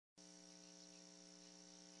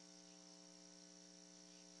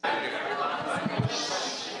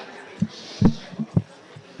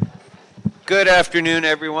Good afternoon,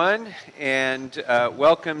 everyone, and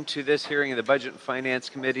welcome to this hearing of the Budget and Finance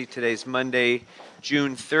Committee. Today's Monday,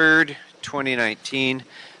 June 3rd, 2019.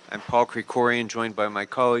 I'm Paul Krikorian, joined by my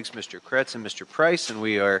colleagues, Mr. Kretz and Mr. Price, and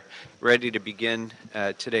we are ready to begin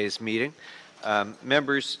today's meeting.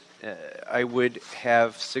 Members, I would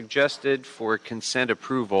have suggested for consent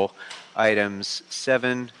approval items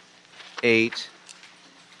 7, 8,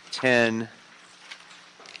 10,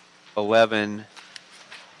 11,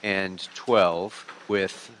 and 12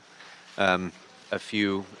 with a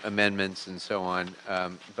few amendments and so on.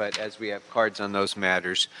 But as we have cards on those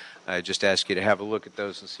matters, I just ask you to have a look at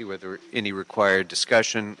those and see whether any required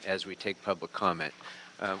discussion as we take public comment.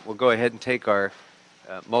 We'll go ahead and take our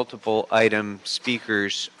multiple item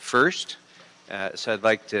speakers first. So I'd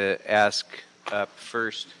like to ask up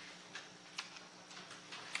first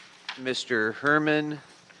Mr. Herman,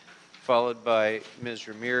 followed by Ms.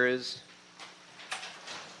 Ramirez,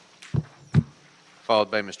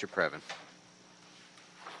 followed by Mr. Previn.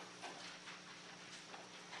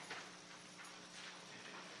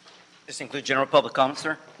 This include general public comment,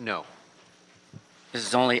 sir? No. This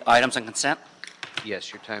is only items on consent?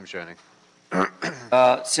 Yes, your time's running.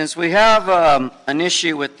 Since we have an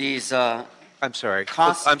issue with these I'm sorry.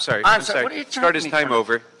 costs... I'm sorry. I'm sorry. What are you Start his time for?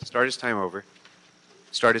 over. Start his time over.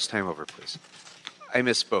 Start his time over, please. I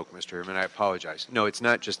misspoke, Mr. Herman. I apologize. No, it's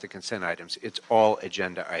not just the consent items. It's all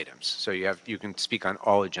agenda items. So you can speak on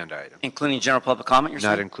all agenda items. Including general public comment, you're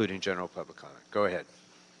Not saying? including general public comment. Go ahead.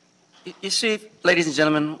 You see, ladies and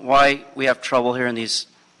gentlemen, why we have trouble here in these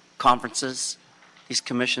conferences, these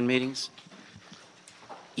commission meetings?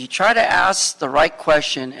 You try to ask the right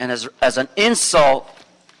question, and as an insult,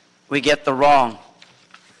 we get the wrong.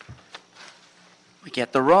 We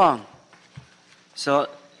get the wrong. So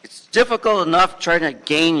it's difficult enough trying to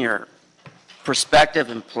gain your perspective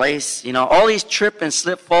in place. You know, all these trip and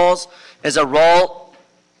slip falls is a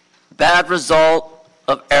bad result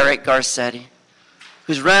of Eric Garcetti,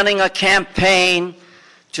 who's running a campaign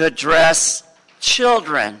to address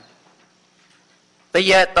children. But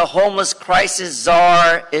yet the homeless crisis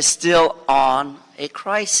czar is still on a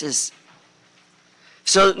crisis.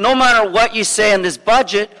 So no matter what you say in this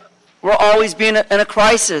budget, we're always being in a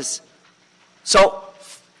crisis. So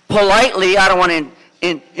politely, I don't want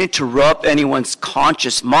to interrupt anyone's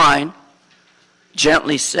conscious mind,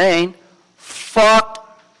 gently saying, fucked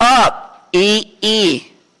up,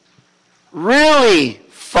 EE. Really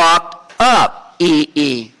fucked up,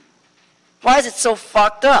 EE. Why is it so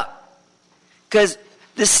fucked up? Because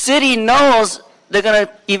the city knows they're going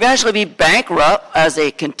to eventually be bankrupt as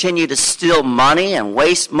they continue to steal money and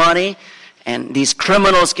waste money, and these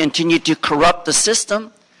criminals continue to corrupt the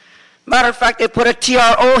system. Matter of fact, they put a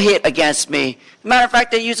TRO hit against me. Matter of fact,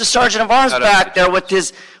 they used a sergeant of arms back there with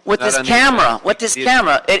this camera.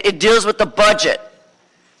 It deals with the budget.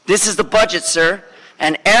 This is the budget, sir.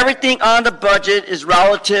 And everything on the budget is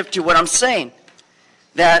relative to what I'm saying.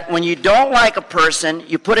 That when you don't like a person,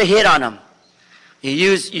 you put a hit on them. You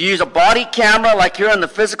use a body camera like here in the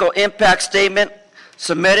physical impact statement,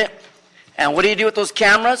 submit it. And what do you do with those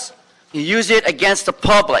cameras? You use it against the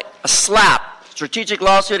public, a slap, strategic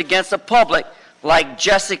lawsuit against the public, like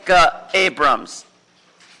Jessica Abrams,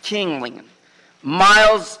 Kingling,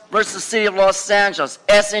 Miles versus City of Los Angeles,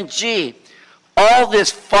 S&G. All this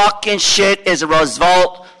fucking shit is a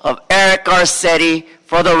result of Eric Garcetti.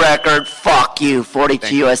 For the record, fuck you,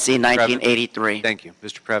 42 U.S.C. 1983. Thank you.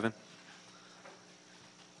 Mr. Previn.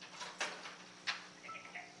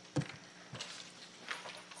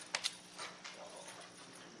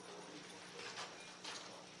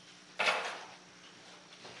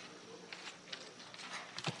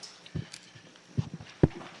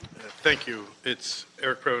 Thank you. It's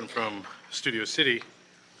Eric Previn from Studio City.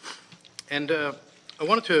 And I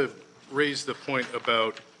wanted to raise the point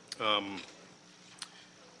about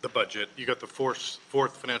the budget. You got the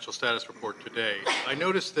fourth financial status report today. I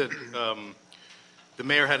noticed that the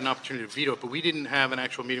mayor had an opportunity to veto it, but we didn't have an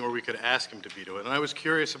actual meeting where we could ask him to veto it. And I was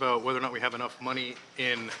curious about whether or not we have enough money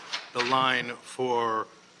in the line for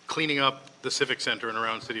cleaning up the Civic Center and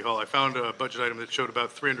around City Hall. I found a budget item that showed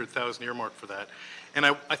about $300,000 earmarked for that. And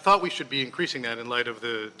I thought we should be increasing that in light of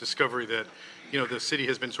the discovery that, you know, the city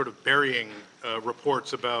has been sort of burying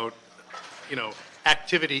reports about, you know,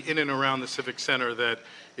 activity in and around the Civic Center that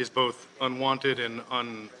is both unwanted and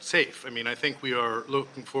unsafe. I mean, I think we are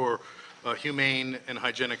looking for a humane and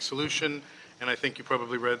hygienic solution, and I think you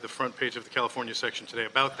probably read the front page of the California section today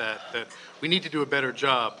about that we need to do a better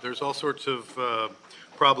job. There's all sorts of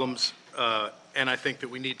problems, and I think that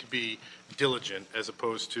we need to be diligent as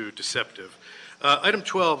opposed to deceptive. Item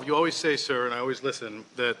 12, you always say, sir, and I always listen,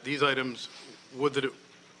 that these items, would that it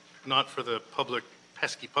not for the public,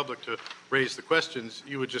 pesky public, to raise the questions,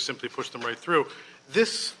 you would just simply push them right through.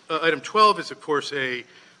 This item 12 is, of course, a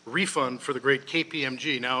refund for the great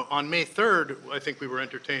KPMG. Now, on May 3rd, I think we were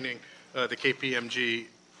entertaining the KPMG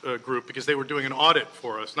group because they were doing an audit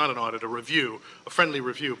for us, not an audit, a review, a friendly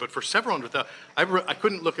review, but for several hundred thousand. I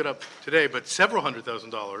couldn't look it up today, but several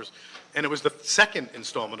 $100,000, and it was the second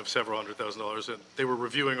installment of several $100,000 that they were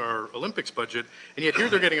reviewing our Olympics budget, and yet here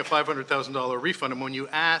they're getting a $500,000 refund. And when you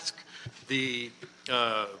ask the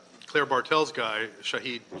Claire Bartel's guy,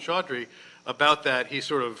 Shahid Chaudhry, about that, he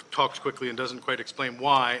sort of talks quickly and doesn't quite explain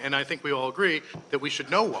why. And I think we all agree that we should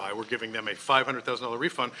know why we're giving them a $500,000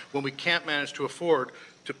 refund when we can't manage to afford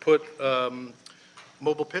to put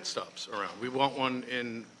mobile pit stops around. We want one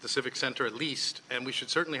in the Civic Center at least, and we should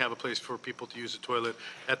certainly have a place for people to use the toilet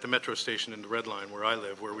at the metro station in the Red Line where I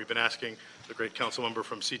live, where we've been asking the great council member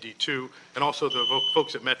from CD2 and also the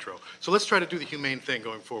folks at Metro. So let's try to do the humane thing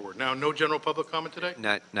going forward. Now, no general public comment today?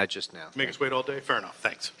 Not just now. Make us wait all day? Fair enough.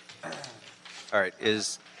 Thanks. All right,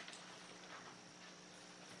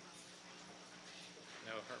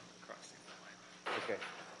 okay.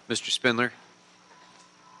 Mr. Spindler?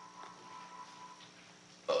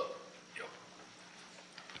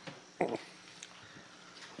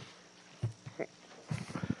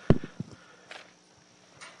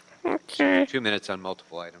 Okay. 2 minutes on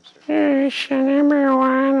multiple items, sir. Number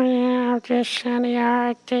one, we have just Sunny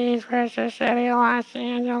Ortiz versus City of Los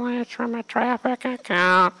Angeles from a traffic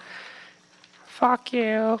account. Fuck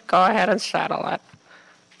you. Go ahead and settle it.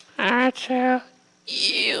 Alright, so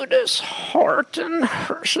Eunice Horton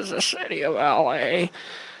versus the City of LA.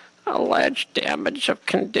 Alleged damage of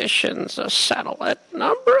conditions. Settle it.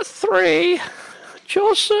 Number three,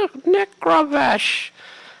 Joseph Nick Gravesh.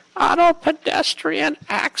 Auto pedestrian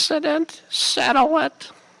accident. Settle it.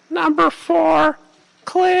 Number four,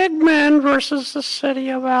 Kligman versus the City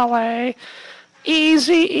of LA.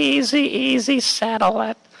 Easy, settle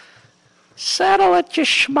it. Settle it, you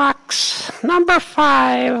schmucks. Number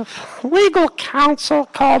five, legal counsel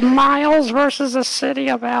called Miles versus the City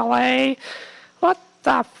of LA. What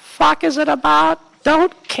the fuck is it about?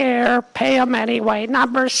 Don't care, pay them anyway.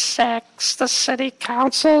 Number six, the City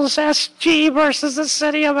Council's SG versus the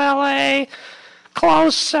City of LA.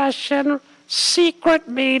 Closed session, secret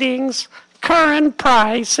meetings, current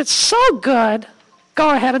price. It's so good. Go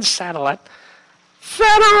ahead and settle it.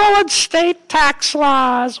 Federal and state tax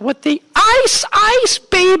laws with the Ice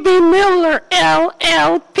Baby Miller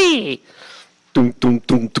LLP. Dum dum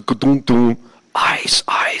dum dum dum dum. Ice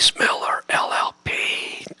Miller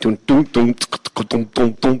LLP. Dum dum dum dum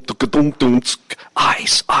dum dum dum dum.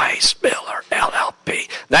 Ice Miller LLP.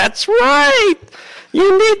 That's right.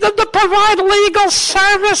 You need them to provide legal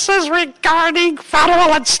services regarding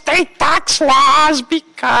federal and state tax laws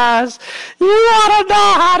because you want to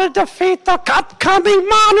know how to defeat the upcoming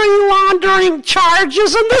money laundering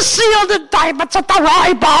charges and the sealed indictments at the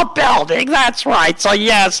Roybal building. That's right. So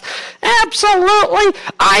yes, absolutely,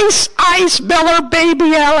 Ice Miller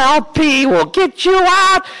Baby LLP will get you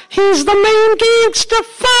out. He's the main gangster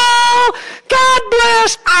fool. God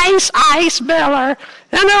bless Ice Miller.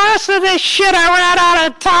 And the rest of this shit, I ran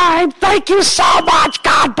out of time. Thank you so much.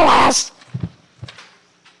 God bless.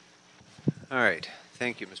 All right.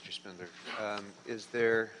 Thank you, Mr. Spindler.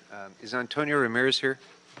 Is Antonio Ramirez here?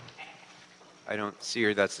 I don't see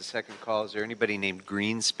her. That's the second call. Is there anybody named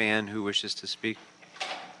Greenspan who wishes to speak?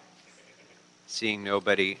 Seeing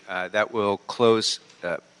nobody, that will close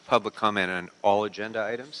public comment on all agenda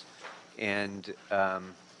items. And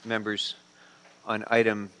members, on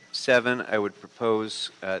item 7, I would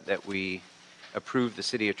propose that we approve the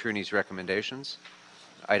city attorney's recommendations.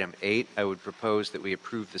 Item 8, I would propose that we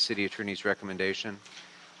approve the city attorney's recommendation.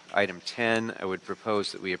 Item 10, I would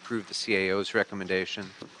propose that we approve the CAO's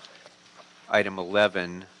recommendation. Item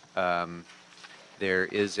 11, there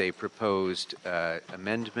is a proposed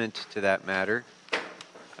amendment to that matter,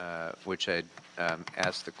 which I'd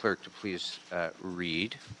ask the clerk to please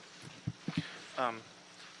read.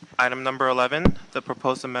 Item number 11, the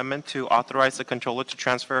proposed amendment to authorize the controller to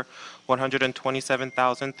transfer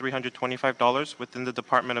 $127,325 within the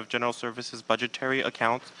Department of General Services budgetary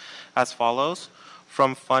account as follows.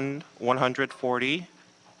 From Fund 140,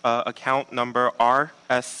 account number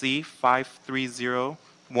RSC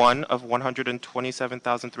 5301 of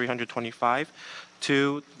 $127,325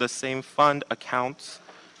 to the same fund accounts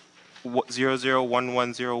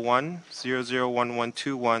 001101,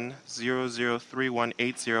 001121,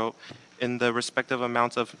 003180 in the respective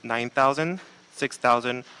amounts of $9,000,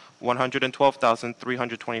 $6,000,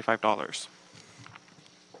 $112,325.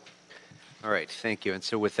 All right, thank you. And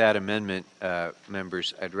so with that amendment,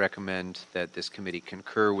 members, I'd recommend that this committee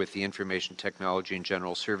concur with the Information Technology and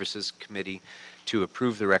General Services Committee to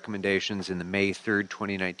approve the recommendations in the May 3rd,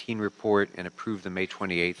 2019 report and approve the May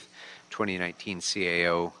 28th, 2019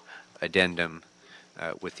 CAO addendum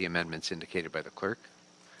with the amendments indicated by the clerk.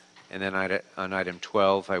 And then on item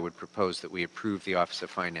 12, I would propose that we approve the Office of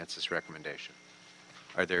Finance's recommendation.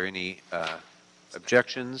 Are there any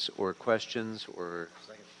objections or questions or?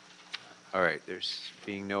 All right, there's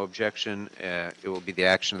being no objection, it will be the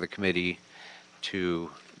action of the committee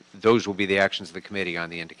those will be the actions of the committee on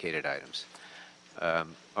the indicated items.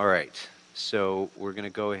 All right, so we're going to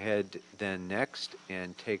go ahead then next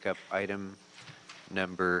and take up item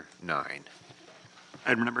number 9.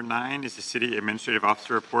 Item number 9 is the City Administrative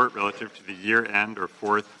Officer Report relative to the year-end or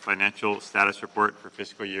fourth financial status report for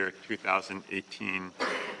fiscal year 2018-19.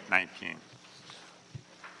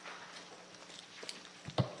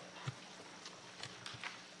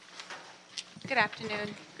 Good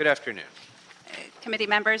afternoon. Good afternoon. Committee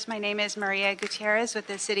members, my name is Maria Gutierrez with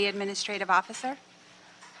the City Administrative Officer.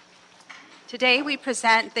 Today we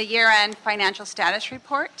present the year-end financial status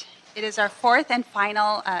report. It is our fourth and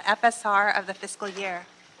final FSR of the fiscal year.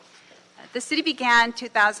 The city began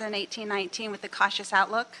 2018-19 with a cautious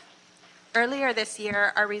outlook. Earlier this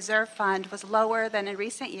year, our reserve fund was lower than in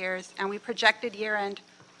recent years, and we projected year-end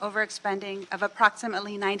overexpending of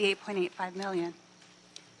approximately $98.85 million.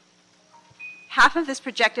 Half of this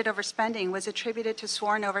projected overspending was attributed to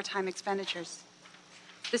sworn overtime expenditures.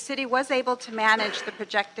 The city was able to manage the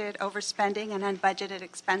projected overspending and unbudgeted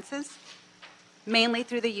expenses, mainly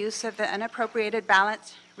through the use of the unappropriated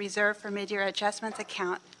balance reserved for mid-year adjustments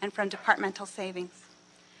account and from departmental savings.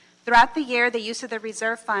 Throughout the year, the use of the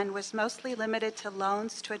reserve fund was mostly limited to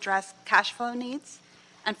loans to address cash flow needs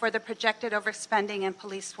and for the projected overspending in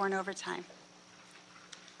police sworn overtime.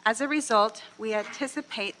 As a result, we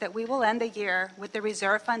anticipate that we will end the year with a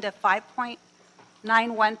reserve fund of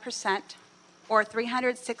 5.91% or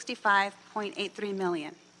 $365.83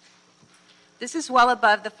 million. This is well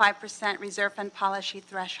above the 5% reserve fund policy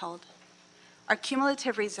threshold. Our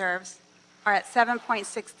cumulative reserves are at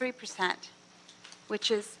 7.63%, which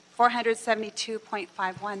is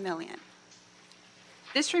 $472.51 million.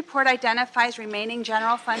 This report identifies remaining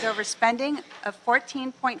general fund overspending of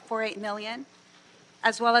 $14.48 million,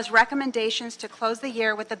 as well as recommendations to close the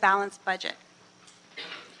year with a balanced budget.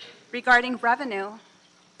 Regarding revenue,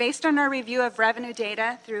 based on our review of revenue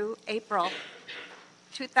data through April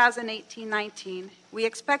 2018-19, we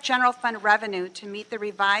expect general fund revenue to meet the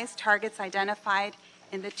revised targets identified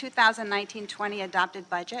in the 2019-20 adopted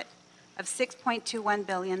budget of $6.21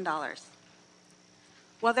 billion.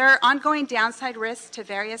 While there are ongoing downside risks to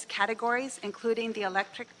various categories, including the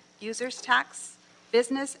electric users tax,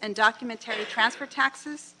 business and documentary transfer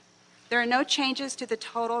taxes, there are no changes to the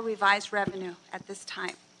total revised revenue at this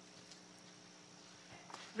time.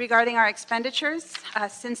 Regarding our expenditures,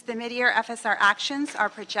 since the mid-year FSR actions, our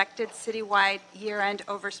projected citywide year-end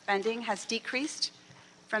overspending has decreased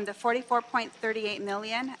from the $44.38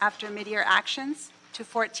 million after mid-year actions to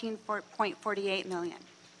 $14.48 million.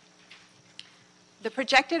 The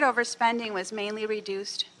projected overspending was mainly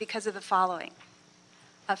reduced because of the following.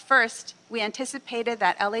 First, we anticipated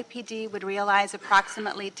that LAPD would realize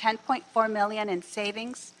approximately $10.4 million in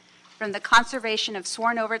savings from the conservation of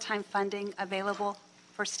sworn overtime funding available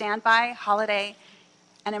for standby, holiday,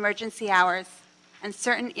 and emergency hours, and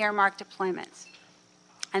certain earmarked deployments.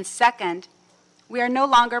 And second, we are no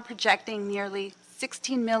longer projecting nearly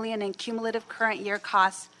 $16 million in cumulative current year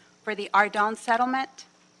costs for the Ardon settlement,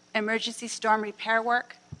 emergency storm repair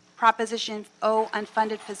work, Proposition O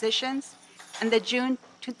unfunded positions, and the June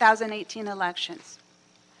 2018 elections.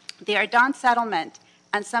 The Ardon settlement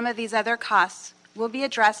and some of these other costs will be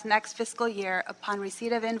addressed next fiscal year upon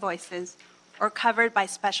receipt of invoices or covered by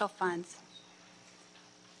special funds.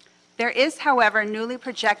 There is, however, newly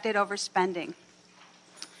projected overspending.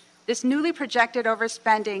 This newly projected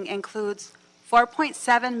overspending includes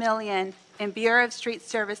 $4.7 million in Bureau of Street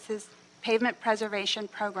Services Pavement Preservation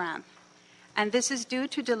Program, and this is due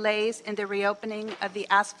to delays in the reopening of the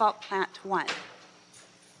Asphalt Plant 1.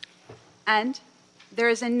 And there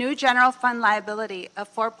is a new general fund liability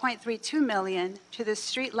of $4.32 million to the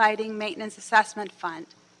Street Lighting Maintenance Assessment Fund,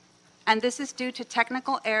 and this is due to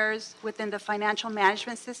technical errors within the financial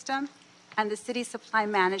management system and the city supply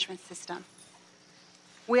management system.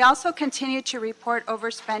 We also continue to report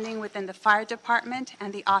overspending within the fire department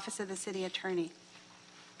and the Office of the City Attorney.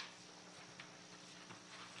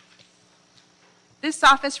 This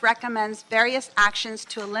office recommends various actions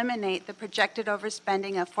to eliminate the projected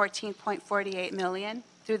overspending of $14.48 million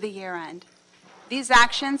through the year end. These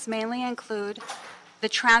actions mainly include the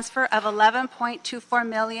transfer of $11.24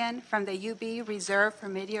 million from the UB Reserve for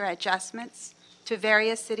mid-year adjustments to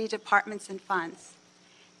various city departments and funds,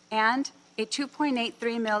 and a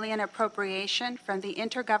 $2.83 million appropriation from the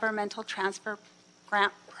Intergovernmental Transfer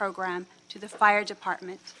Grant Program to the Fire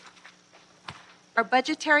Department. Our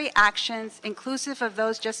budgetary actions, inclusive of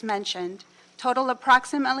those just mentioned, total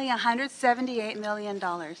approximately $178 million.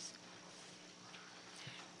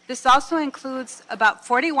 This also includes about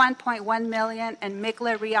 $41.1 million in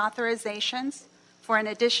MICLA reauthorizations for an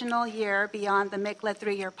additional year beyond the MICLA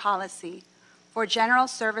 3-year policy for general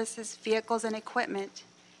services, vehicles, and equipment,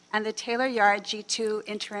 and the Taylor Yard G2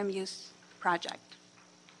 interim use project.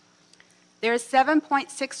 There is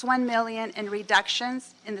 $7.61 million in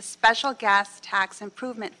reductions in the Special Gas Tax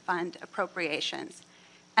Improvement Fund appropriations,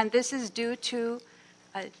 and this is due to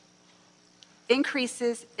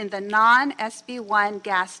increases in the non-SB1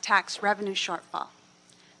 gas tax revenue shortfall.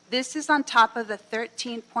 This is on top of the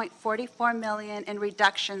 $13.44 million in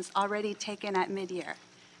reductions already taken at mid-year,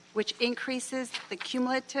 which increases the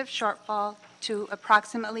cumulative shortfall to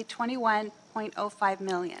approximately $21.05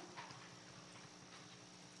 million.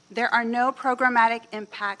 There are no programmatic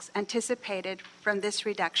impacts anticipated from this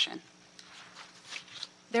reduction.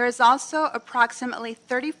 There is also approximately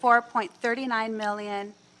 $34.39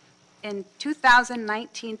 million in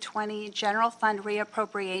 2019-20 general fund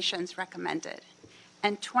reappropriations recommended,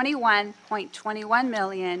 and $21.21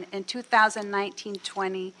 million in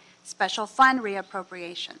 2019-20 special fund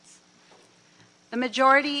reappropriations. The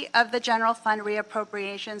majority of the general fund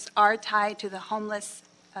reappropriations are tied to the homeless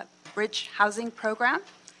bridge housing program.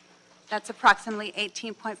 That's approximately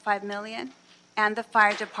 $18.5 million, and the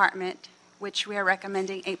fire department, which we are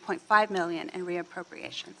recommending $8.5 million in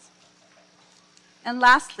reappropriations. And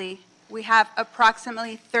lastly, we have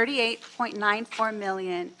approximately $38.94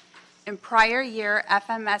 million in prior year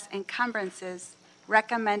FMS encumbrances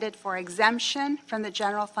recommended for exemption from the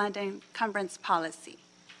general fund encumbrance policy,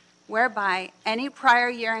 whereby any prior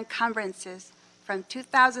year encumbrances from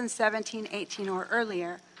 2017-18 or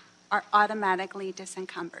earlier are automatically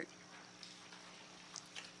disencumbered.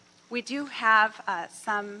 We do have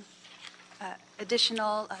some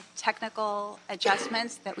additional technical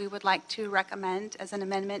adjustments that we would like to recommend as an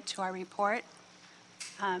amendment to our report.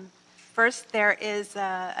 First, there is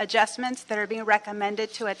adjustments that are being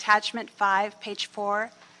recommended to Attachment 5, page 4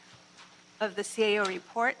 of the CAO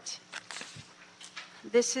report.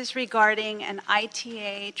 This is regarding an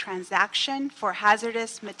ITA transaction for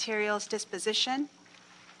hazardous materials disposition.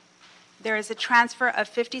 There is a transfer of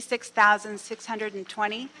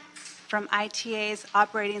 $56,620 from ITA's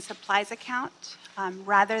operating supplies account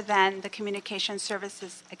rather than the communication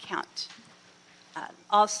services account.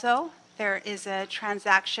 Also, there is a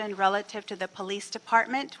transaction relative to the police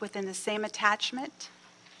department within the same attachment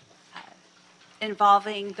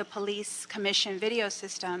involving the police commission video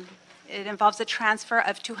system. It involves a transfer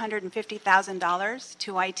of $250,000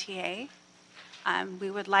 to ITA.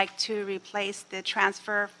 We would like to replace the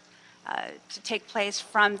transfer to take place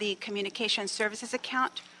from the communication services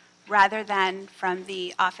account rather than from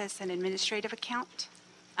the office and administrative account.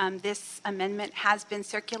 This amendment has been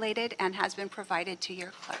circulated and has been provided to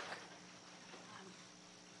your clerk.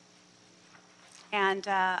 And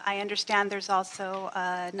I understand there's also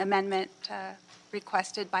an amendment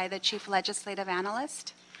requested by the Chief Legislative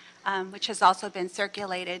Analyst, which has also been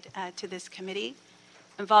circulated to this committee,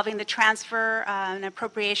 involving the transfer and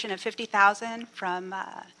appropriation of $50,000 from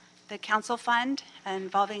the council fund,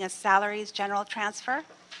 involving a salaries general transfer.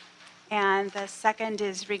 And the second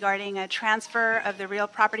is regarding a transfer of the Real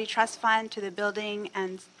Property Trust Fund to the Building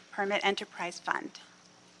and Permit Enterprise Fund.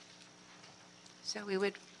 So we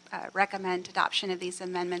would recommend adoption of these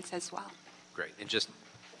amendments as well. Great. And just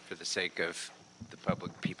for the sake of the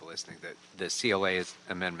public, people listening, that the CLA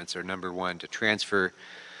amendments are: number one, to transfer,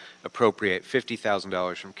 appropriate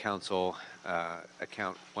 $50,000 from council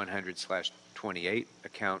account 100/28,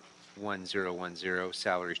 account 1010,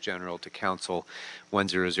 salaries general, to council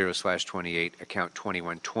 100/28, account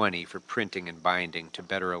 2120 for printing and binding to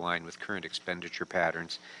better align with current expenditure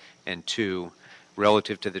patterns. And two,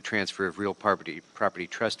 relative to the transfer of real property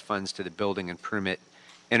trust funds to the Building and Permit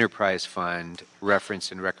Enterprise Fund,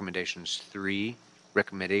 referenced in recommendation 3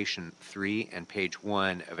 and page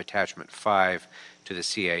 1 of attachment 5 to the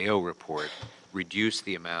CAO report, reduce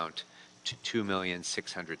the amount to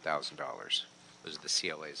 $2,600,000. Those are the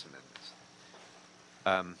CLA's amendments.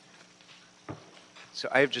 So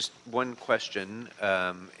I have just one question,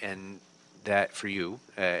 and that for you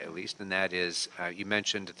at least, and that is, you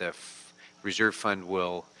mentioned the reserve fund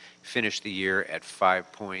will finish the year at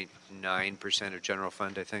 5.9% of general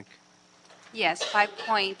fund, I think? Yes,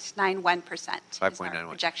 5.91% is our 5.91.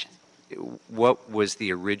 projection. What was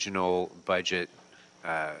the original budget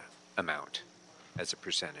amount as a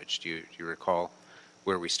percentage? Do you recall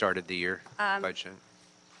where we started the year budget?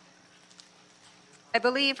 I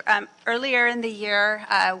believe earlier in the year,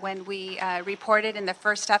 when we reported in the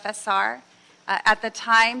first FSR, at the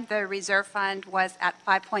time, the reserve fund was at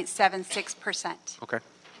 5.76%. Okay,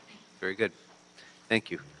 very good.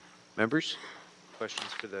 Thank you. Members,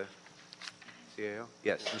 questions for the CAO?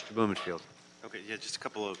 Yes, Mr. Blumenfield. Okay, yeah, just a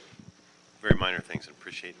couple of very minor things, and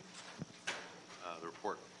appreciate the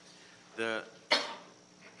report. There's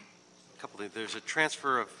a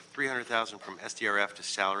transfer of $300,000 from SDRF to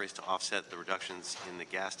salaries to offset the reductions in the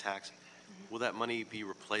gas tax. Will that money be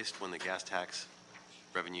replaced when the gas tax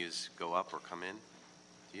revenues go up or come in?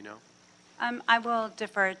 Do you know? I will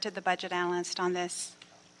defer to the budget analyst on this.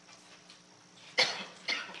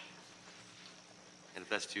 And if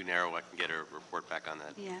that's too narrow, I can get a report back on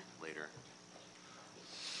that Yeah. later.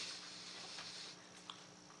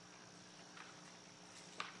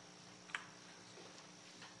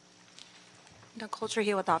 Nicole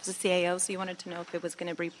Trujillo with Office of CAO, so you wanted to know if it was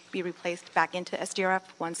going to be replaced back into SDRF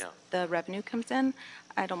once Yeah. the revenue comes in?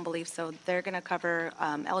 I don't believe so. They're going to cover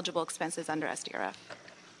eligible expenses under SDRF.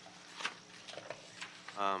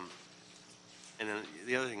 And then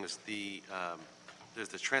the other thing is there's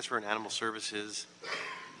the transfer in animal services.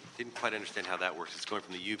 Didn't quite understand how that works. It's going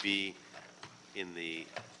from the UB in the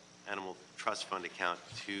animal trust fund account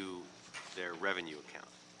to their revenue account.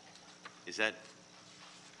 Is that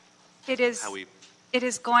It is, how we? it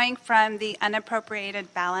is going from the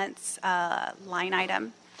unappropriated balance line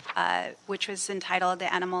item, which was entitled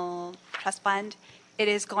the Animal Trust Fund. It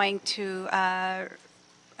is going to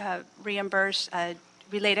reimburse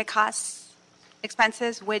related costs,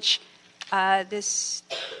 expenses, which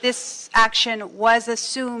this action was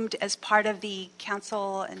assumed as part of the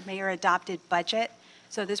council and mayor adopted budget.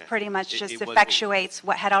 So this Okay. pretty much It just wasn't- effectuates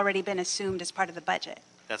what had already been assumed as part of the budget.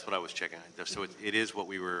 That's what I was checking. So it is what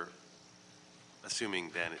we were assuming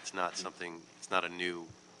then. It's not something, it's not a new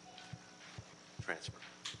transfer.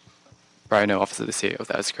 Brian, Office of the CAO,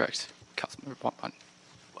 that is correct. Councilmember Bonpon.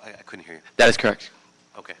 Well, I couldn't hear you. That is correct.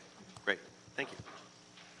 Okay, great. Thank you.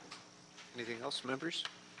 Anything else, members?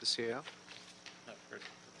 The CAO?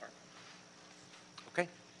 Okay,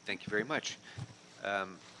 thank you very much.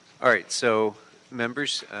 All right, so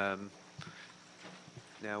members,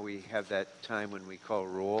 now we have that time when we call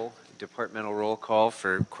roll, departmental roll call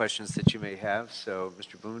for questions that you may have. So,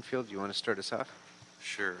 Mr. Blumenfield, do you want to start us off?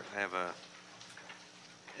 Sure. I have a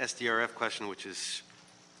SDRF question, which is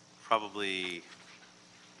probably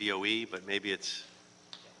BOE, but maybe it's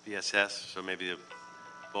BSS, so maybe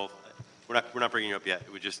both. We're not bringing you up yet.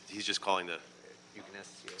 He's just calling the. You can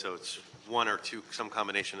ask the CAO. So it's one or two, some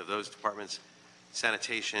combination of those departments,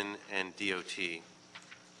 sanitation and DOT,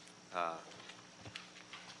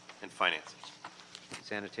 and finance.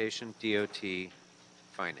 Sanitation, DOT,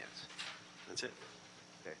 finance. That's it.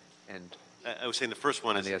 Okay, and I was saying the first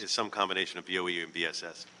one And the is some combination of BOE and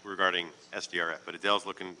BSS regarding SDRF, but Adele's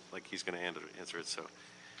looking like he's going to answer it, so.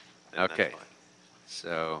 that's Okay. fine.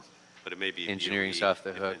 so But it may be. Engineering's BOE off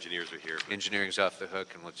the if hook. Engineers are here. but- engineering's off the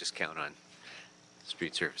hook, and we'll just count on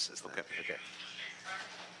street services then. Okay.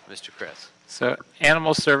 Mr. Kress. So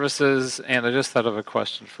animal services, and I just thought of a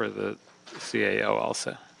question for the CAO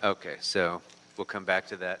also. Okay, so we'll come back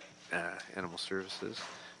to that, animal services.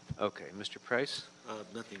 Okay, Mr. Price?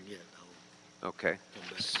 Nothing yet. Okay, Come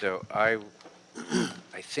back. so I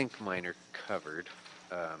think mine are covered.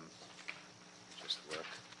 Just look.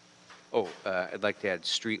 Oh, I'd like to add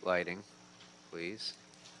street lighting, please.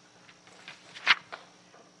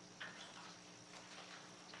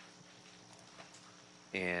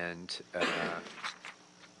 And,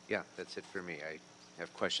 yeah, that's it for me. I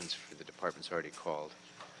have questions for the departments already called.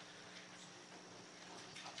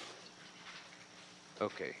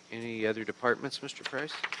 Okay, any other departments, Mr.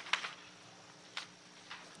 Price?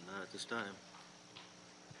 Not at this time.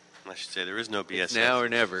 I should say, there is no BSS. It's now or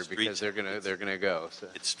never, Streets- because they're gonna go, so.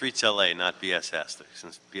 It's Streets LA, not BSS,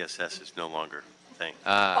 since BSS is no longer a thing.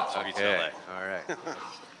 Streets Okay, LA. all right.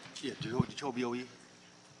 Yeah, did you hold BOE?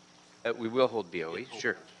 We will hold BOE,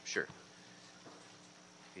 sure.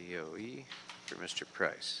 BOE for Mr.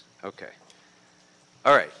 Price, okay.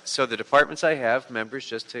 All right, so the departments I have, members,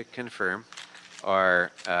 just to confirm,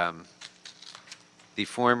 are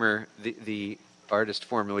the artist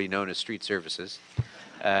formerly known as Street Services,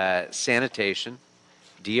 Sanitation,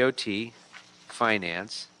 DOT,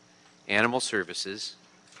 Finance, Animal Services,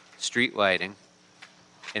 Street Lighting,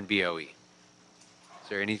 and BOE. Is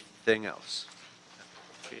there anything else?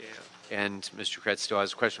 And Mr. Kretz still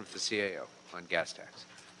has a question for the CAO. on gas tax.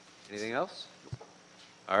 Anything else?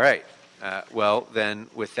 All right. Well, then,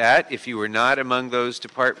 with that, if you were not among those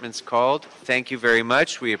departments called, thank you very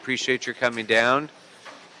much. We appreciate your coming down.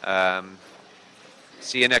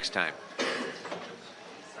 See you next time.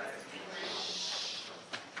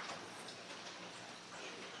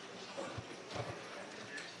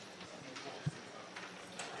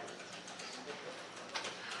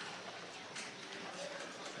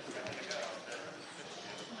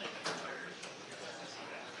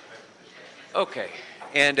 Okay.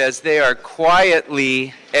 And as they are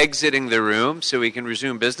quietly exiting the room so we can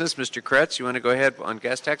resume business, Mr. Kretz, you want to go ahead on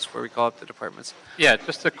gas tax before we call up the departments? Yeah,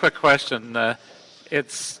 just a quick question. I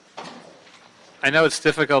know it's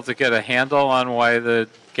difficult to get a handle on why the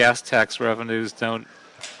gas tax revenues don't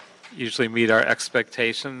usually meet our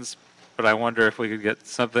expectations, but I wonder if we could get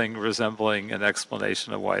something resembling an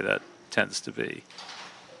explanation of why that tends to be.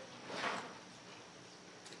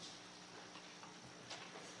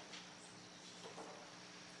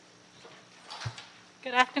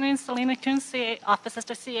 Good afternoon, Selena Kuhn, Office of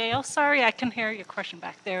the CAO. Sorry, I can hear your question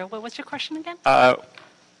back there. What was your question again? Why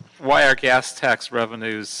our gas tax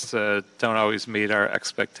revenues don't always meet our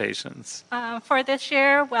expectations? For this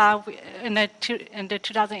year, well, in the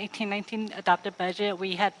 2018-19 adopted budget,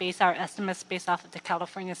 we had based our estimates based off of the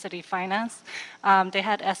California City Finance. They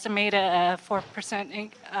had estimated a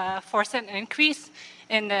 4% increase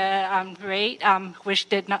in the rate, which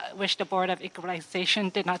the Board of Equalization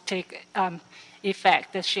did not take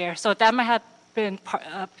effect this year. So that might have been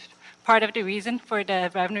part of the reason for the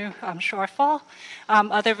revenue shortfall.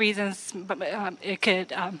 Other reasons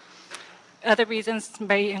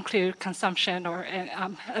may include consumption or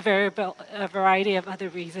a variety of other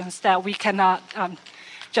reasons that we cannot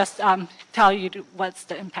just tell you what's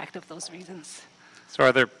the impact of those reasons. So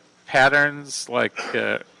are there patterns like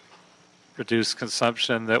reduced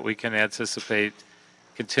consumption that we can anticipate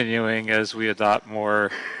continuing as we adopt more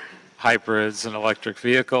hybrids and electric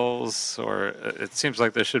vehicles, or it seems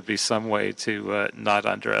like there should be some way to not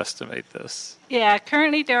underestimate this? Yeah,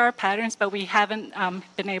 currently there are patterns, but we haven't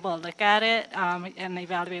been able to look at it and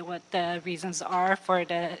evaluate what the reasons are for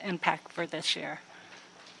the impact for this year.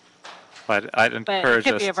 But I'd encourage us to...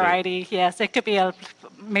 It could be a variety, yes. It could be a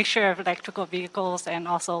mixture of electrical vehicles and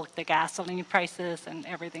also the gasoline prices and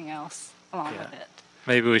everything else along with it.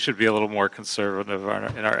 Maybe we should be a little more conservative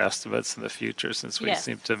in our estimates in the future since we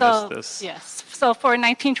seem to miss this. Yes. So for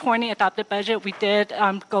 1920 adopted budget, we did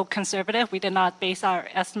go conservative. We did not base our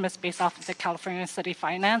estimates based off of the California City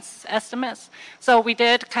Finance estimates. So we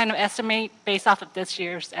did kind of estimate based off of this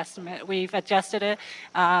year's estimate. We've adjusted it.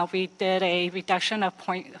 We did a reduction of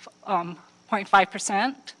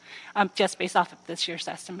 0.5% just based off of this year's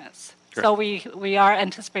estimates. Great. So we are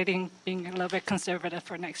anticipating being a little bit conservative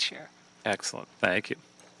for next year. Excellent. Thank you.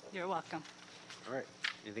 You're welcome. All right.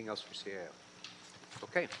 Anything else for CAO?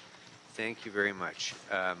 Okay. Thank you very much.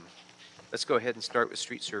 Let's go ahead and start with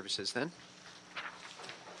street services then.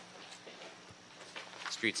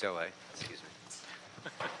 Streets LA, excuse me.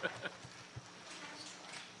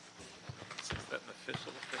 Is that an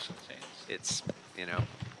official change? It's,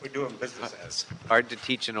 We're doing business as. hard to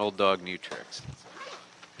teach an old dog new tricks.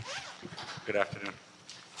 Good afternoon.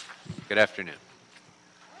 Good afternoon.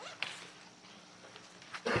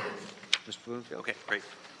 Mr. Bloomfield? Okay, great.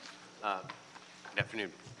 Good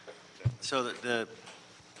afternoon. So the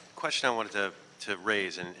question I wanted to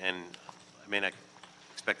raise, and I may not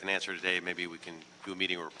expect an answer today, maybe we can do a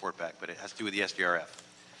meeting or report back, but it has to do with the SDRF.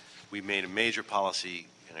 We made a major policy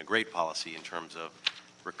and a great policy in terms of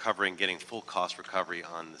recovering, getting full cost recovery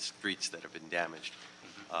on the streets that have been damaged,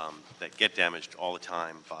 that get damaged all the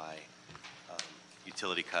time by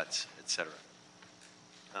utility cuts, et cetera.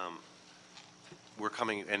 We're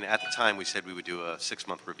coming, and at the time we said we would do a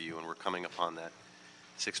 6-month review, and we're coming upon that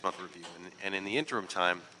 6-month review. And in the interim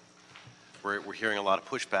time, we're hearing a lot of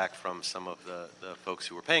pushback from some of the folks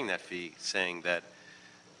who were paying that fee, saying that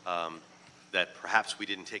that perhaps we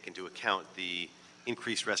didn't take into account the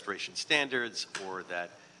increased restoration standards, or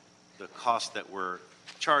that the cost that we're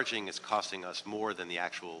charging is costing us more than the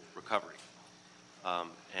actual recovery.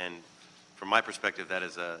 And from my perspective, that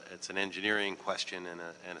is it's an engineering question and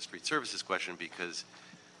a street services question, because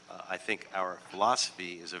I think our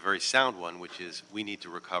philosophy is a very sound one, which is we need to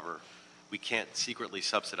recover. We can't secretly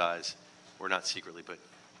subsidize, or not secretly, but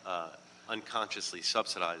unconsciously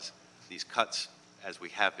subsidize these cuts as we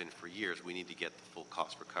have been for years. We need to get the full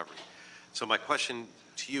cost recovery. So my question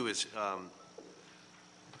to you is, how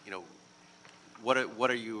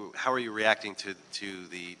are you reacting to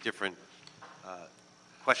the different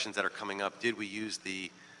questions that are coming up? Did we use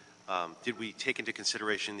the did we take into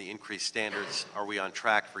consideration the increased standards? Are we on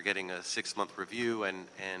track for getting a 6-month review?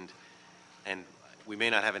 And we may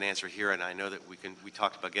not have an answer here, and I know that we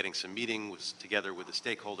talked about getting some meetings together with the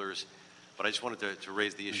stakeholders, but I just wanted to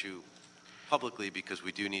raise the issue publicly because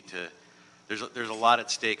we do need to, there's a lot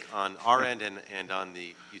at stake on our end and on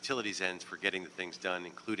the utilities ends for getting the things done,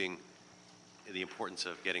 including the importance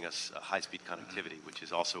of getting us high-speed connectivity, which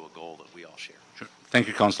is also a goal that we all share. Sure. Thank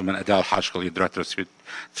you, Councilman Adel Hashkali, Director of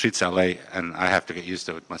Streets LA, and I have to get used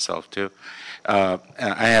to it myself too. I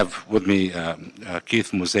have with me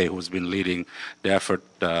Keith Muse, who's been leading the effort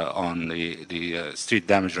on the street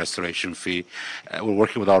damage restoration fee. We're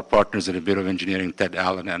working with our partners at the Bureau of Engineering, Ted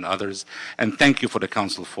Allen and others. And thank you for the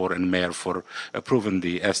Council and Mayor for approving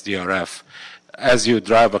the SDRF. As you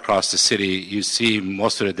drive across the city, you see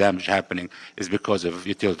most of the damage happening is because of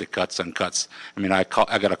utility cuts and cuts. I mean, I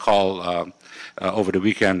got a call over the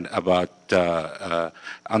weekend about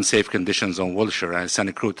unsafe conditions on Wilshire, and I sent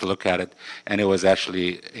a crew to look at it, and it was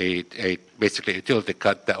actually basically a utility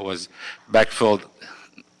cut that was backfilled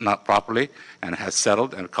not properly and has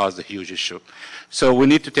settled and caused a huge issue. So we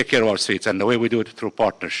need to take care of our streets, and the way we do it through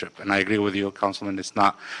partnership. And I agree with you, Councilman, it's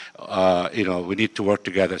not, we need to work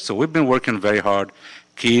together. So we've been working very hard.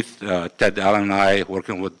 Keith, Ted Allen and I,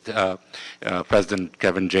 working with President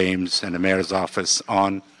Kevin James and the Mayor's office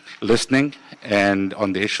on listening and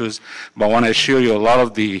on the issues. But I want to assure you a lot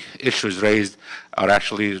of the issues raised are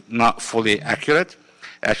actually not fully accurate.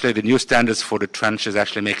 Actually, the new standards for the trench is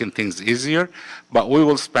actually making things easier, but we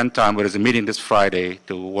will spend time, there is a meeting this Friday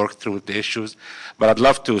to work through the issues, but I'd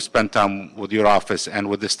love to spend time with your office and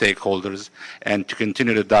with the stakeholders and to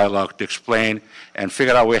continue the dialogue to explain and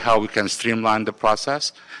figure out a way how we can streamline the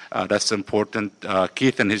process. That's important.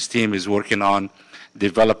 Keith and his team is working on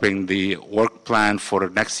developing the work plan for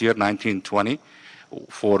next year, 1920,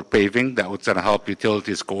 for paving. That was going to help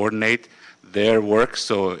utilities coordinate their work,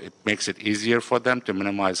 so it makes it easier for them to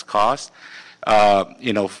minimize costs. I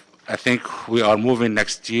think we are moving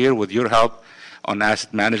next year with your help on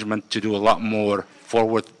asset management to do a lot more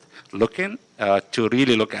forward-looking, to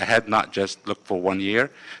really look ahead, not just look for 1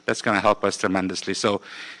 year. That's going to help us tremendously. So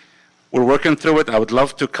we're working through it. I would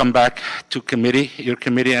love to come back to your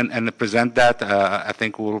committee, and present that. I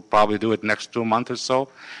think we'll probably do it next 2 months or so,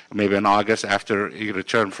 maybe in August after you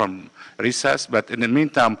return from recess. But in the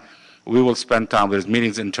meantime, we will spend time. There's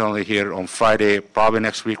meetings internally here on Friday. Probably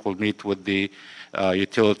next week we'll meet with the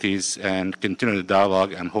utilities and continue the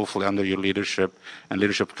dialogue, and hopefully under your leadership and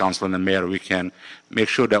leadership of council and the mayor, we can make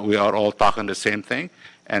sure that we are all talking the same thing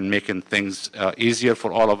and making things easier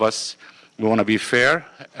for all of us. We want to be fair,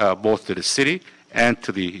 both to the city and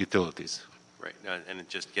to the utilities. Right, and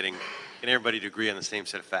just getting everybody to agree on the same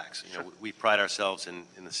set of facts. We pride ourselves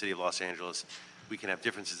in the city of Los Angeles. We can have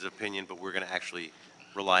differences of opinion, but we're going to actually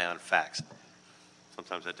rely on facts.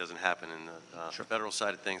 Sometimes that doesn't happen in the federal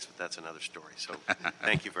side of things, but that's another story. So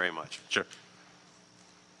thank you very much. Sure.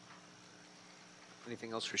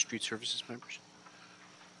 Anything else for street services members?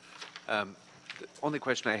 The only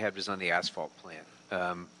question I had was on the asphalt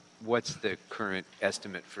plant. What's the current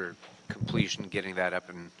estimate for completion, getting that up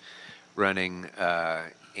and running?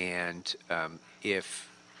 And if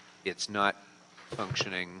it's not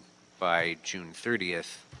functioning by June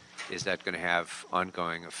 30th, is that going to have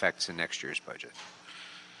ongoing effects in next year's budget?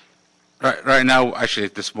 Right now, actually,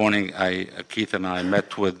 this morning, Keith and I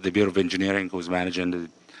met with the Bureau of Engineering, who's managing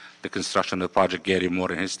the construction of the project, Gary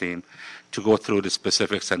Moore and his team, to go through the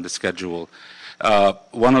specifics and the schedule.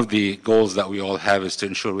 One of the goals that we all have is to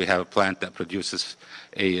ensure we have a plant that produces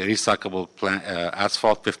a recyclable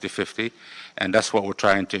asphalt 50/50, and that's what we're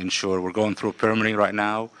trying to ensure. We're going through permitting right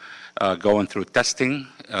now, going through testing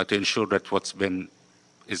to ensure that what's been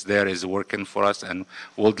is working for us, and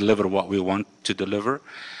we'll deliver what we want to deliver.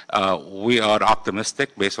 We are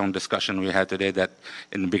optimistic, based on discussion we had today, that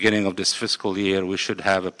in the beginning of this fiscal year, we should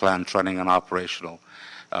have a plant running and operational.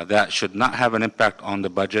 That should not have an impact on the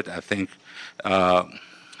budget. I think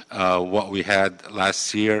what we had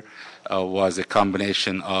last year was a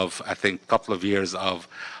combination of, I think, a couple of years of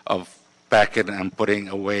packing and putting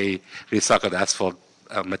away recycled asphalt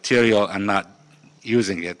material and not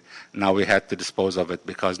using it. Now we had to dispose of it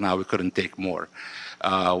because now we couldn't take more.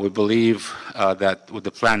 We believe that with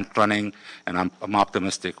the plant running, and I'm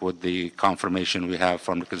optimistic with the confirmation we have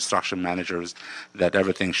from the construction managers, that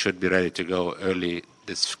everything should be ready to go early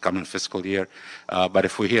this coming fiscal year. But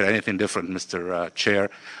if we hear anything different, Mr. Chair,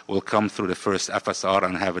 we'll come through the first FSR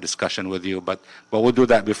and have a discussion with you. But we'll do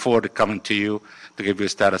that before coming to you to give you a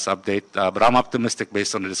status update. But I'm optimistic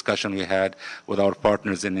based on the discussion we had with our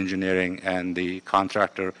partners in engineering and the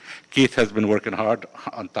contractor. Keith has been working hard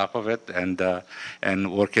on top of it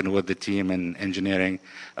and working with the team in engineering.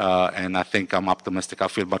 And I think I'm optimistic. I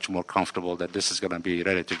feel much more comfortable that this is going to be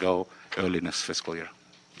ready to go early next fiscal year.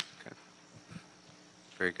 Okay.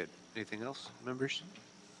 Very good. Anything else, members?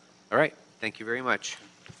 All right. Thank you very much.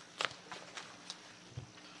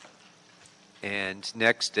 And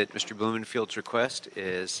next, at Mr. Blumenfield's request,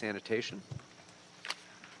 is sanitation.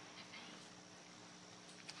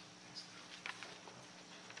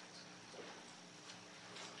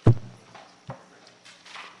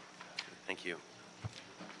 Thank you.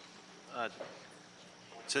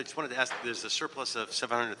 So I just wanted to ask, there's a surplus of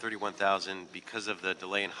 $731,000 because of the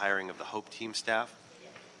delay in hiring of the HOPE team staff.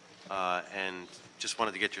 And just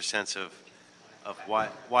wanted to get your sense of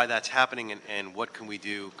why that's happening and what can we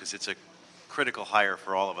do, because it's a critical hire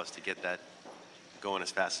for all of us to get that going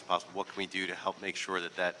as fast as possible. What can we do to help make sure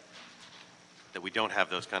that we don't have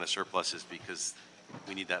those kind of surpluses, because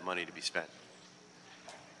we need that money to be spent?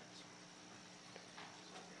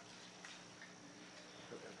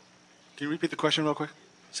 Can you repeat the question real quick?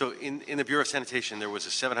 So in the Bureau of Sanitation, there was a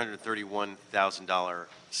 $731,000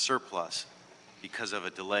 surplus because of a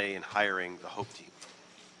delay in hiring the HOPE team.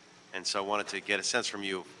 And so I wanted to get a sense from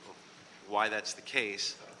you of why that's the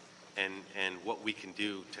case and what we can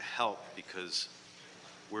do to help, because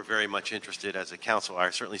we're very much interested as a council. I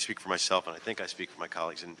certainly speak for myself, and I think I speak for my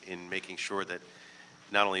colleagues, in making sure that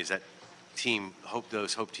not only is that team,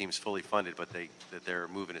 those HOPE teams fully funded, but that they're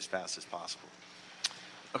moving as fast as possible.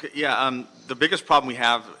 Okay, yeah, the biggest problem we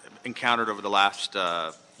have encountered over the last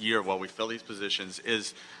year while we fill these positions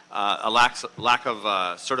is a lack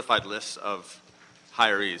of certified lists of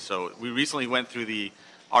hirees. So we recently went through the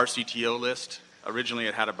RCTO list. Originally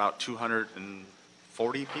it had about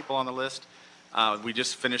 240 people on the list. We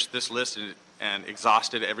just finished this list and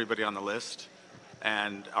exhausted everybody on the list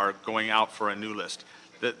and are going out for a new list.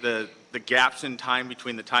 The gaps in time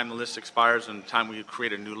between the time the list expires and the time we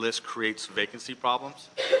create a new list creates vacancy problems.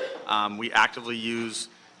 We actively use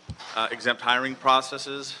exempt hiring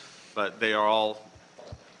processes, but they are all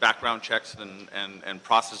background checks and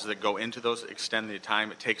processes that go into those extend the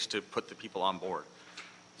time it takes to put the people on board.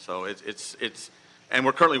 So and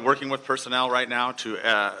we're currently working with personnel right now to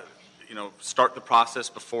start the process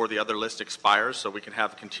before the other list expires, so we can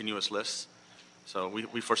have continuous lists. So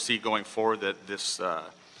we foresee going forward that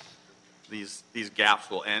these gaps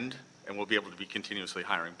will end and we'll be able to be continuously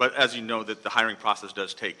hiring. But as you know, that the hiring process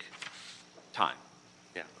does take time.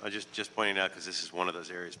 Yeah, I just pointing out, because this is one of those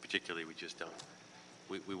areas particularly we just don't.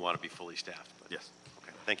 We want to be fully staffed. But. Yes.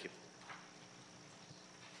 Okay, thank you.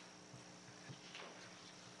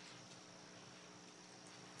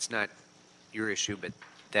 It's not your issue, but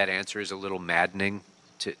that answer is a little maddening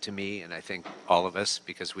to me, and I think all of us,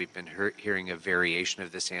 because we've been hearing a variation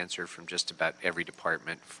of this answer from just about every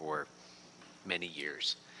department for many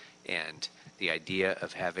years. And the idea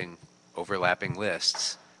of having overlapping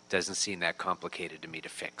lists doesn't seem that complicated to me to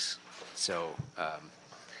fix. So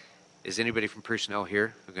is anybody from personnel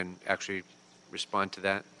here who can actually respond to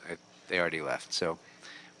that? They already left, so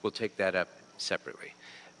we'll take that up separately.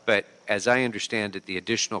 But as I understand it, the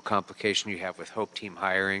additional complication you have with HOPE team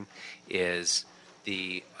hiring is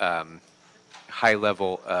the high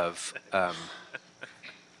level of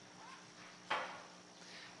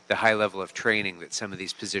training that some of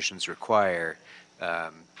these positions require.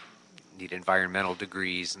 Need environmental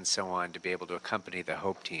degrees and so on to be able to accompany the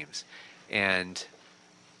HOPE teams. And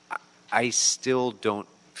I still don't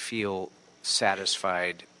feel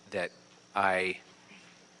satisfied that I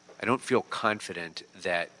don't feel confident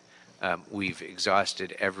that we've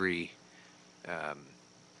exhausted every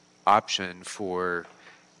option for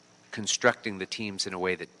constructing the teams in a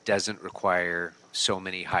way that doesn't require so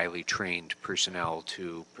many highly trained personnel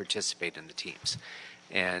to participate in the teams.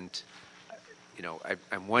 And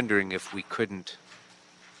I'm wondering if we couldn't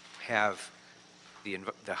have the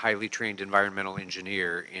highly trained environmental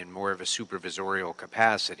engineer in more of a supervisorial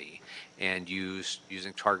capacity and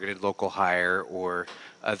using targeted local hire or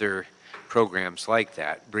other programs like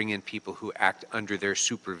that, bring in people who act under their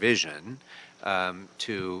supervision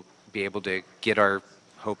to be able to get our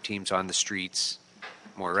HOPE teams on the streets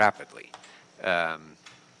more rapidly.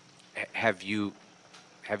 Have you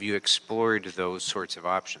explored those sorts of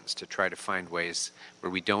options to try to find ways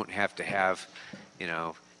where we don't have to have,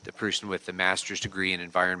 the person with the master's degree in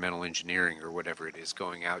environmental engineering or whatever it is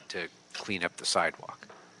going out to clean up the sidewalk?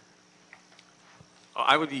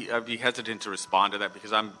 I'd be hesitant to respond to that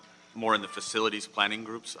because I'm more in the facilities planning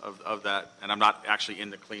groups of that, and I'm not actually in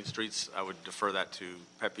the Clean Streets. I would defer that to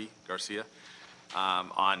Pepe Garcia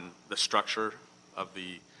on the structure of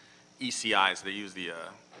the ECIs they use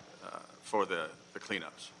for the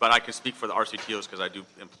cleanups. But I can speak for the RCTOs because I do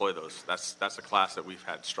employ those. That's a class that we've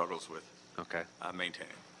had struggles with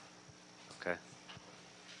maintaining. Okay.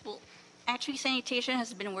 Well, actually, sanitation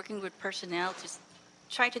has been working with personnel to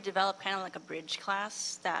try to develop kind of like a bridge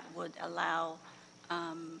class that would allow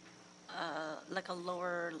like a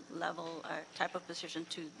lower level type of position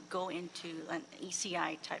to go into an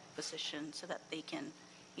ECI type position so that they can,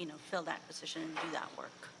 fill that position and do that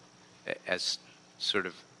work. As sort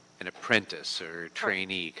of an apprentice or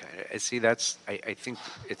trainee kind of. See, I think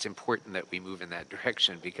it's important that we move in that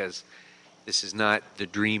direction because this is not the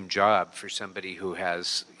dream job for somebody who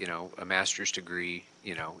has, a master's degree,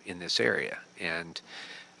 in this area. And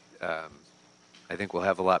I think we'll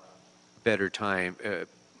have a lot better time, a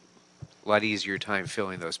lot easier time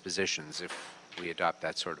filling those positions if we adopt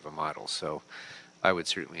that sort of a model. So I would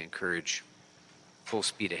certainly encourage full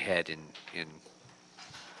speed ahead in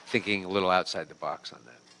thinking a little outside the box on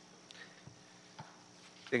that.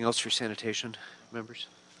 Anything else for sanitation, members?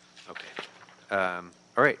 Okay.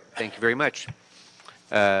 All right. Thank you very much.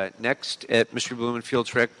 Next, at Mr.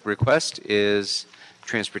 Blumenfield's request, is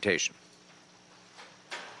transportation.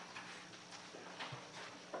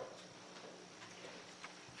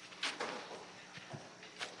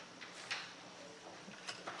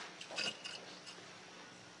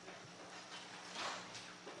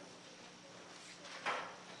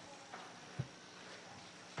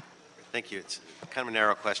 Thank you. It's kind of a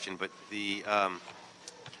narrow question, but the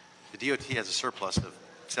DOT has a surplus of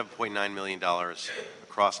 $7.9 million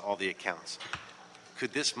across all the accounts.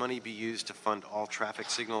 Could this money be used to fund all traffic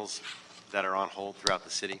signals that are on hold throughout the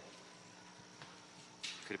city?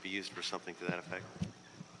 Could it be used for something to that effect?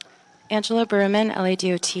 Angela Berman,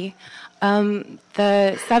 LADOT.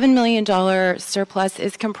 The $7 million surplus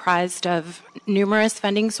is comprised of numerous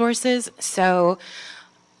funding sources. So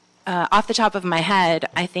off the top of my head,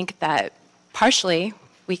 I think that partially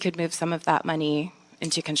we could move some of that money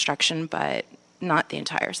into construction, but not the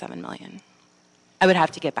entire $7 million. I would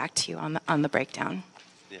have to get back to you on the breakdown.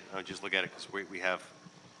 Yeah, I would just look at it because we have,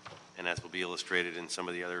 and as will be illustrated in some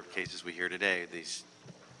of the other cases we hear today, these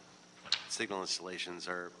signal installations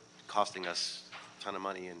are costing us a ton of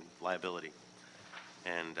money in liability.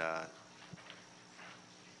 And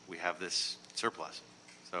we have this surplus.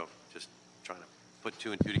 So just trying to put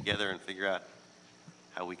two and two together and figure out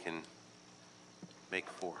how we can make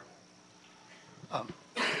four.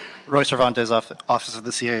 Roy Cervantes, Office of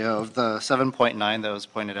the CAO. The 7.9 that was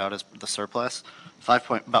pointed out as the surplus, about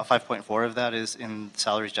 5.4 of that is in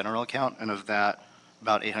salaries general account, and of that,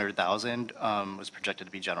 about 800,000 was projected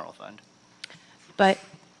to be general fund. But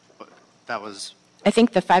that was I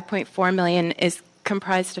think the 5.4 million is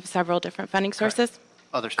comprised of several different funding sources.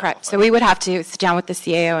 Correct. So we would have to sit down with the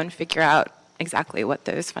CAO and figure out exactly what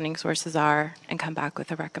those funding sources are and come back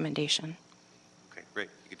with a recommendation. Okay, great.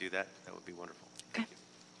 You could do that. That would be wonderful. Okay.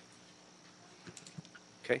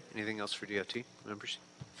 Okay. Anything else for DOT members?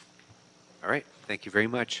 All right. Thank you very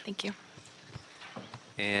much. Thank you.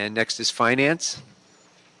 And next is finance.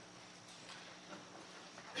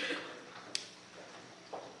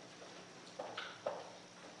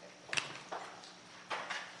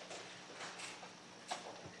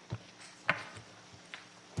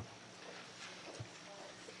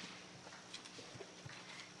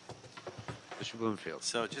 Mr. Bloomfield.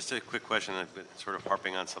 So just a quick question. I've been sort of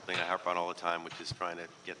harping on something I harp on all the time, which is trying to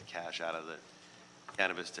get the cash out of the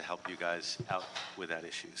cannabis to help you guys out with that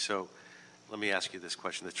issue. So let me ask you this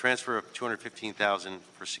question. The transfer of $215,000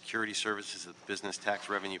 for security services at the business tax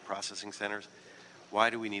revenue processing centers,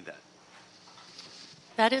 why do we need that?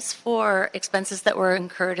 That is for expenses that were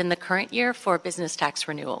incurred in the current year for business tax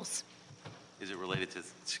renewals. Is it related to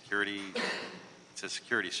security, to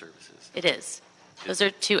security services? It is. Those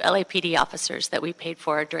are two LAPD officers that we paid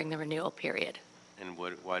for during the renewal period. And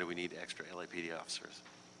why do we need extra LAPD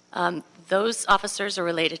officers? Those officers are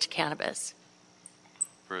related to cannabis.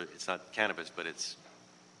 It's not cannabis, but it's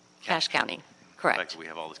Cache County, the correct. fact that we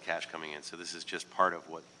have all this cash coming in. So this is just part of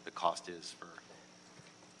what the cost is for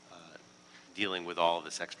dealing with all of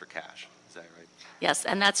this extra cash. Is that right? Yes,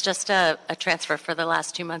 and that's just a transfer for the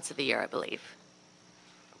last 2 months of the year, I believe.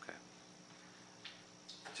 Okay.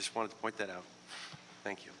 Just wanted to point that out.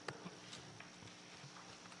 Thank you.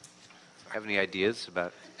 Have any ideas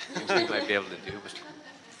about things we might be able to do?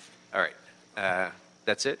 All right.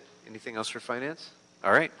 That's it? Anything else for finance?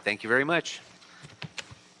 All right. Thank you very much.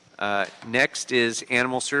 Next is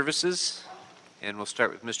animal services. And we'll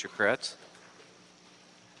start with Mr. Kretz.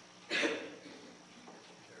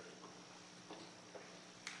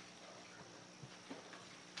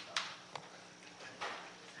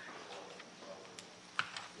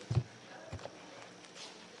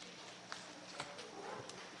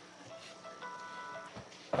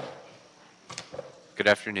 Good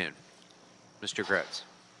afternoon. Mr. Kretz.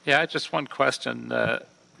 Yeah, just one question.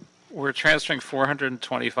 We're transferring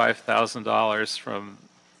 $425,000 from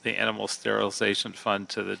the animal sterilization fund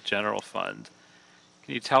to the general fund.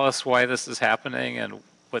 Can you tell us why this is happening and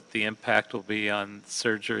what the impact will be on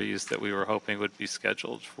surgeries that we were hoping would be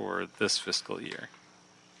scheduled for this fiscal year?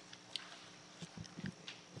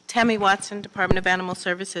 Tammy Watson, Department of Animal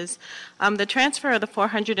Services. The transfer of the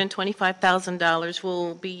 $425,000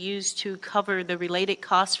 will be used to cover the related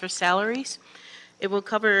costs for salaries. It will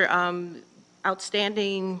cover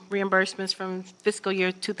outstanding reimbursements from fiscal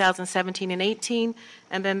year 2017 and 18,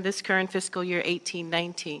 and then this current fiscal year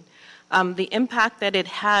 18-19. The impact that it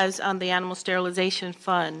has on the animal sterilization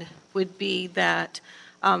fund would be that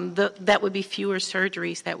that would be fewer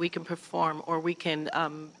surgeries that we can perform, or we can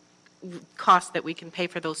costs that we can pay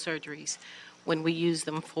for those surgeries when we use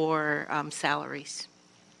them for salaries.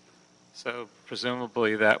 So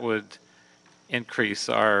presumably that would increase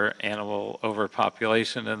our animal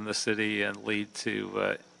overpopulation in the city and lead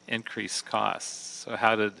to increased costs. So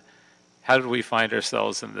how did we find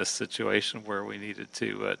ourselves in this situation where we needed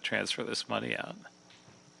to transfer this money out?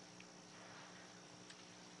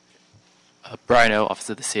 Brian O, Office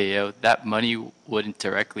of the CAO, that money wouldn't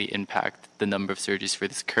directly impact the number of surgeries for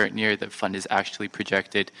this current year. The fund is actually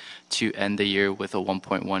projected to end the year with a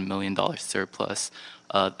 $1.1 million surplus.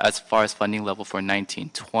 As far as funding level for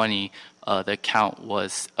 1920, the account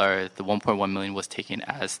was, or the $1.1 million was taken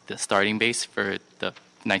as the starting base for the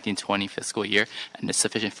 1920 fiscal year, and the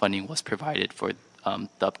sufficient funding was provided for the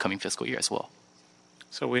upcoming fiscal year as well.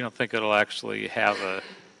 So we don't think it'll actually have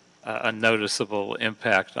a noticeable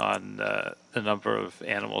impact on the number of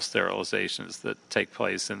animal sterilizations that take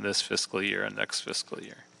place in this fiscal year and next fiscal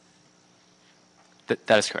year? That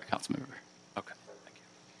is correct, Councilmember. Okay, thank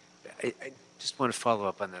you. I just want to follow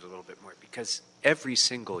up on that a little bit more, because every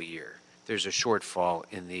single year there's a shortfall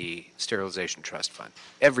in the sterilization trust fund.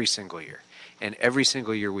 Every single year. And every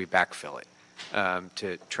single year we backfill it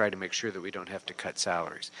to try to make sure that we don't have to cut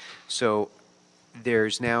salaries. So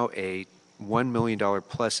there's now a $1 million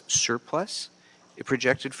plus surplus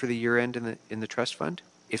projected for the year end in the trust fund?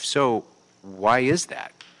 If so, why is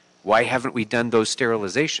that? Why haven't we done those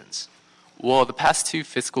sterilizations? Well, the past two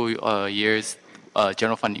fiscal years,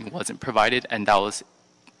 general funding wasn't provided, and that was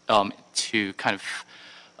to kind of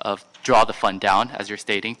draw the fund down, as you're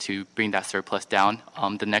stating, to bring that surplus down.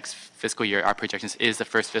 The next fiscal year, our projections is the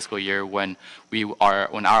first fiscal year when our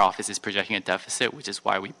office is projecting a deficit, which is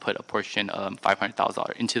why we put a portion of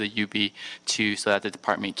 $500,000 into the UB so that the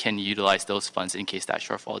department can utilize those funds in case that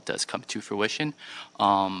shortfall does come to fruition.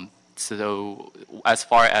 So as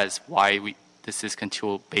far as why this is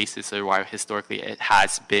continual basis, or why historically it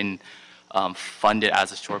has been funded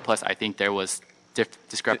as a surplus, I think there was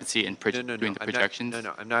discrepancy in doing the projections.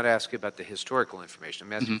 I'm not asking about the historical information.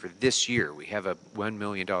 I'm asking for this year. We have a $1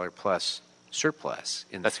 million plus surplus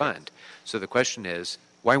in the fund. Correct. So the question is,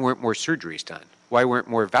 why weren't more surgeries done? Why weren't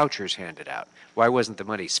more vouchers handed out? Why wasn't the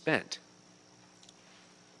money spent?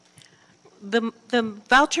 The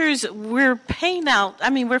vouchers we're paying out, I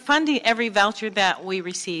mean, we're funding every voucher that we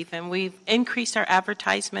receive, and we've increased our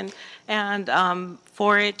advertisement and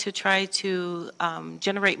for it to try to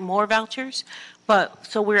generate more vouchers. But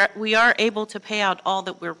so we are able to pay out all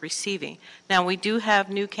that we're receiving. Now, we do have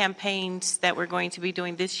new campaigns that we're going to be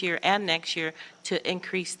doing this year and next year to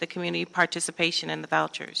increase the community participation in the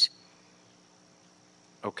vouchers.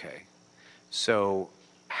 Okay. So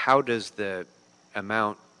how does the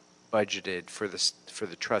amount budgeted for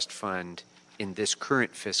the trust fund in this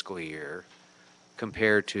current fiscal year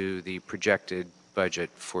compare to the projected budget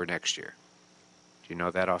for next year? Do you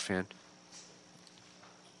know that offhand?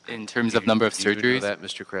 In terms of number of Do you know surgeries? that,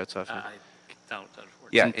 Mr. Kretz, offhand? I don't, unfortunately.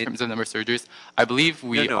 Yeah, in terms of number of surgeries, I believe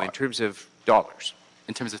we No, in terms of dollars.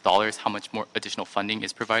 In terms of dollars, how much more additional funding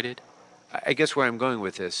is provided? I guess where I'm going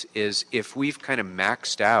with this is if we've kind of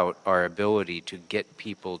maxed out our ability to get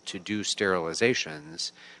people to do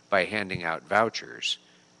sterilizations by handing out vouchers,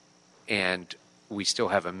 and we still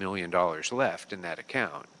have $1 million left in that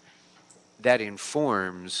account, that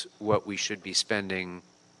informs what we should be spending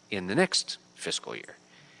in the next fiscal year.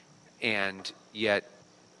 And yet,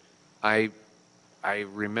 I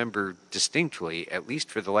remember distinctly, at least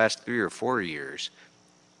for the last 3 or 4 years,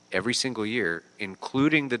 every single year,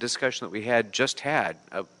 including the discussion that we just had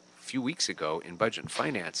a few weeks ago in Budget and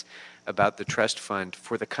Finance about the trust fund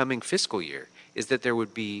for the coming fiscal year, is that there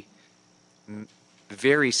would be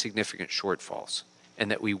very significant shortfalls, and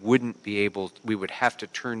that we would have to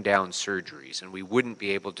turn down surgeries, and we wouldn't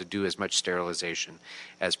be able to do as much sterilization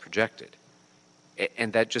as projected.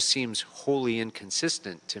 And that just seems wholly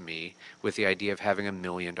inconsistent to me with the idea of having $1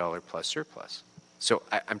 million plus surplus. So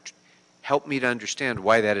help me to understand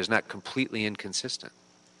why that is not completely inconsistent.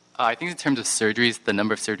 I think in terms of surgeries, the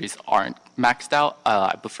number of surgeries aren't maxed out.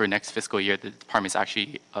 But for next fiscal year, the department is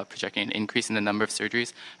actually projecting an increase in the number of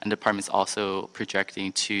surgeries, and the department is also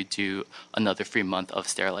projecting to do another free month of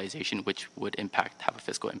sterilization, which would have a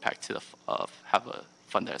fiscal impact to have a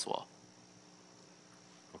fund there as well.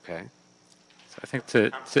 Okay. So I think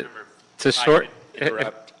to short. Wait,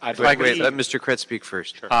 let Mr. Kretz speak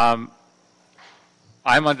first.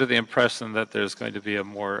 I'm under the impression that there's going to be a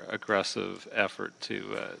more aggressive effort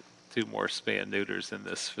to do more spay and neuters in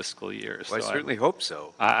this fiscal year. Well, I certainly hope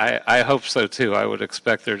so. I hope so too. I would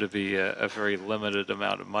expect there to be a very limited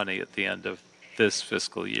amount of money at the end of this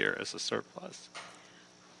fiscal year as a surplus.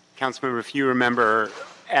 Councilmember, if you remember,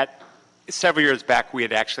 several years back, we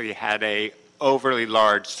had actually had a overly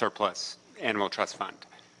large surplus animal trust fund,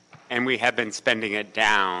 and we have been spending it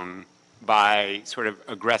down by sort of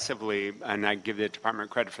aggressively, and I give the department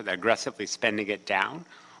credit for that, aggressively spending it down,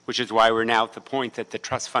 which is why we're now at the point that the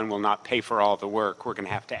trust fund will not pay for all the work. We're going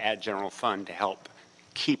to have to add general fund to help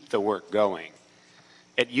keep the work going.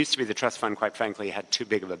 It used to be the trust fund, quite frankly, had too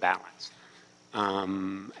big of a balance.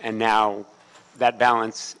 And now that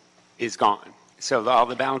balance is gone. So all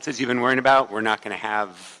the balances you've been worrying about, we're going to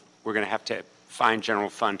have to find general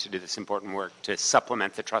fund to do this important work to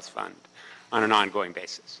supplement the trust fund on an ongoing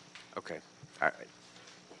basis. Okay.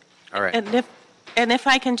 All right. And if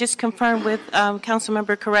I can just confirm with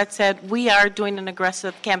Councilmember Corrett said, we are doing an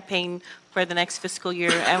aggressive campaign for the next fiscal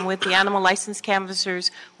year, and with the animal license canvassers,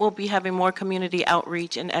 we'll be having more community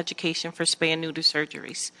outreach and education for spay and neuter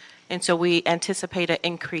surgeries. And so we anticipate an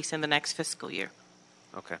increase in the next fiscal year.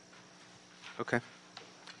 Okay. Okay.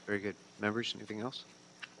 Very good. Members, anything else?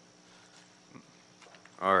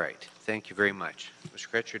 All right. Thank you very much. Mr.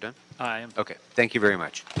 Kretz, you're done? I am. Okay. Thank you very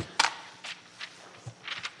much.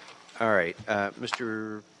 All right.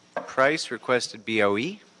 Mr. Price requested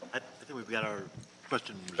BOE. I think we've got our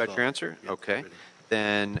question resolved. Got your answer? Yeah, okay. ready.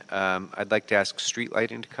 Then I'd like to ask street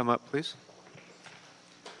lighting to come up, please.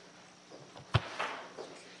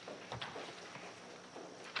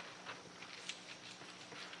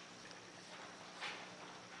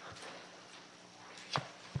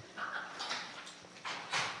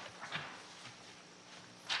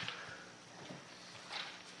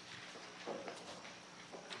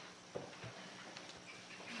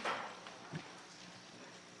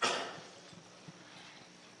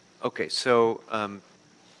 Okay, so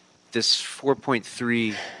this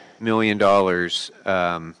 $4.3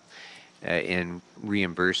 million in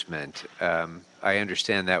reimbursement, I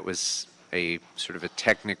understand that was a sort of a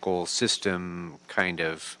technical system kind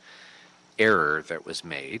of error that was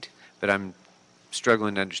made, but I'm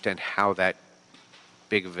struggling to understand how that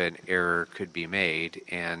big of an error could be made,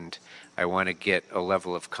 and I want to get a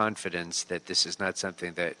level of confidence that this is not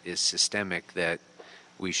something that is systemic that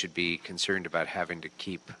we should be concerned about having to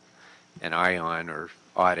keep an eye on or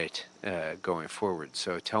audit going forward.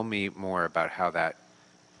 So tell me more about how that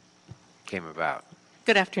came about.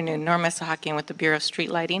 Good afternoon. Norma Sahakian with the Bureau of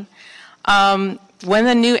Street Lighting. When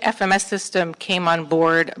the new FMS system came on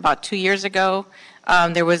board about 2 years ago,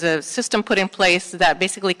 there was a system put in place that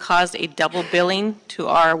basically caused a double billing to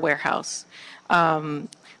our warehouse.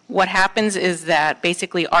 What happens is that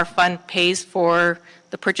basically our fund pays for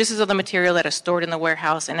the purchases of the material that are stored in the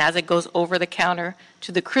warehouse, and as it goes over the counter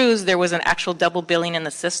to the crews, there was an actual double billing in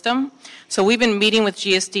the system. So we've been meeting with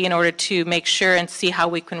GSD in order to make sure and see how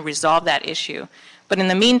we can resolve that issue. But in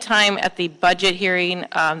the meantime, at the budget hearing,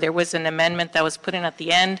 there was an amendment that was put in at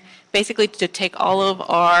the end, basically to take all of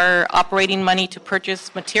our operating money to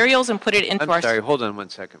purchase materials and put it into our... I'm sorry, hold on 1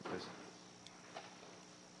 second, please.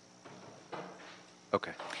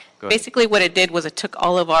 Okay, go ahead. Basically what it did was it took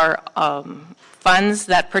all of our funds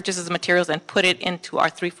that purchases materials and put it into our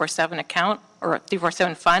 347 account or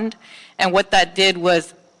 347 fund. And what that did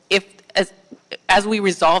was, as we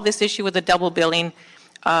resolve this issue with the double billing,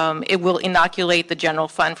 it will inoculate the general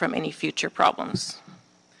fund from any future problems.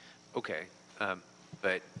 Okay,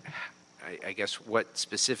 but I guess what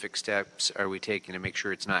specific steps are we taking to make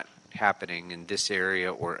sure it's not happening in this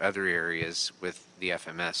area or other areas with the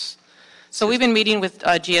FMS? So we've been meeting with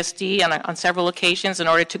GSD on several occasions in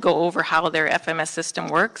order to go over how their FMS system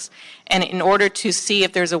works, and in order to see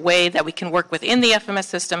if there's a way that we can work within the FMS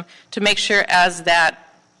system to make sure as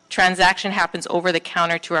that transaction happens over the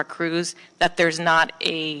counter to our crews, that there's not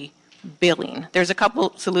a billing. There's a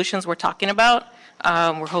couple solutions we're talking about.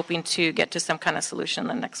 We're hoping to get to some kind of solution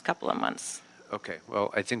in the next couple of months. Okay,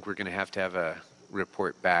 well, I think we're going to have a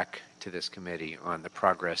report back to this committee on the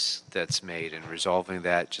progress that's made in resolving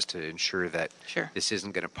that, just to ensure that this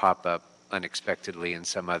isn't going to pop up unexpectedly in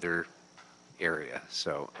some other area.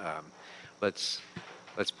 So let's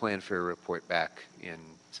plan for a report back in,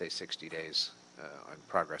 say, 60 days on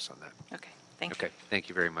progress on that. Okay, thank you. Okay, thank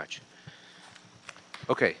you very much.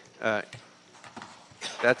 Okay,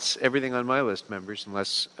 that's everything on my list, members,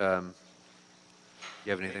 unless you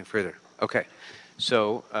have anything further. Okay,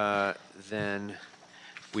 so then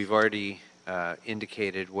we've already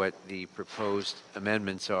indicated what the proposed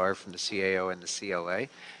amendments are from the CAO and the CLA.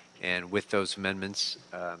 And with those amendments,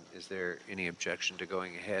 is there any objection to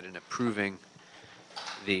going ahead and approving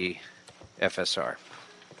the FSR?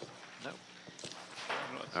 No.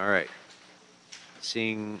 All right.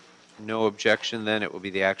 Seeing no objection, then it will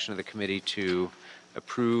be the action of the committee to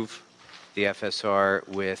approve the FSR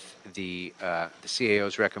with the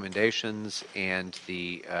CAO's recommendations and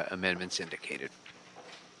the amendments indicated.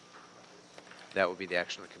 That will be the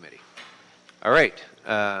action of the committee. All right.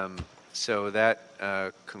 So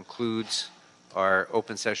that concludes our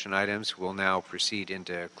open session items. We'll now proceed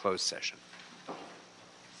into closed session.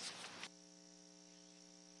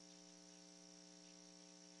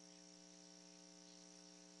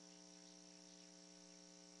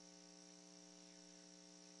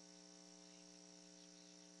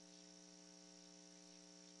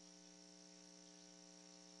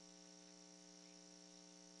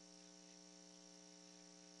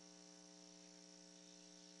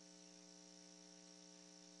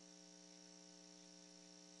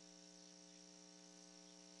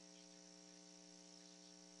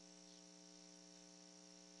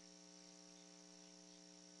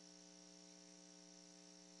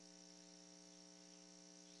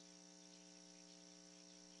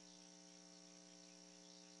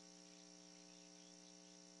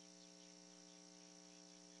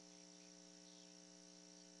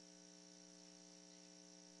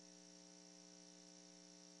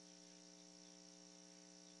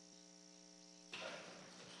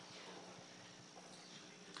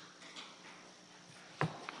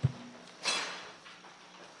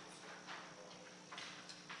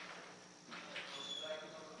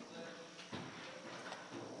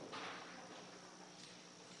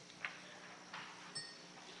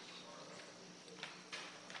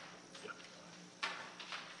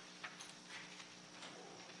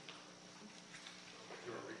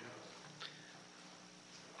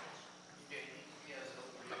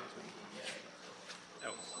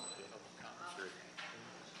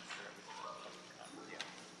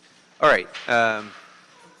 All right.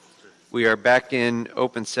 We are back in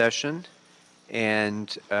open session,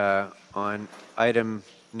 and on item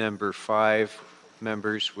number 5,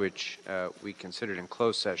 members, which we considered in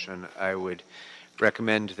closed session, I would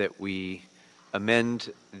recommend that we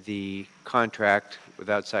amend the contract with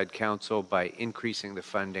outside counsel by increasing the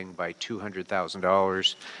funding by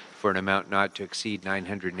 $200,000 for an amount not to exceed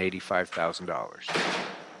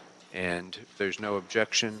 $985,000. And if there's no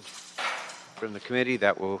objection from the committee,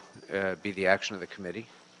 that will be the action of the committee.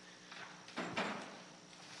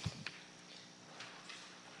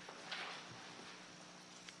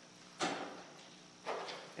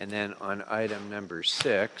 And then on item number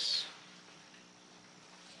 6,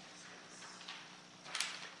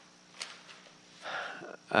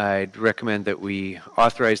 I'd recommend that we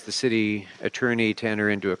authorize the city attorney to enter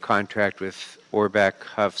into a contract with Orbeck,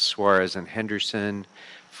 Huff, Suarez, and Henderson,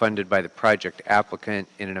 funded by the project applicant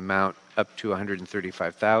in an amount up to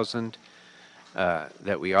 $135,000.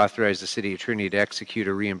 That we authorize the city attorney to execute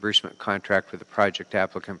a reimbursement contract with the project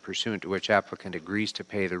applicant, pursuant to which applicant agrees to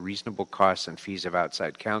pay the reasonable costs and fees of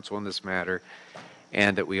outside counsel in this matter,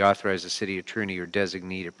 and that we authorize the city attorney or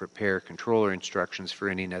designee to prepare controller instructions for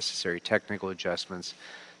any necessary technical adjustments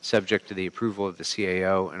subject to the approval of the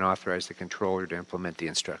CAO, and authorize the controller to implement the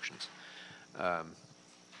instructions.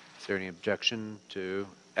 Is there any objection to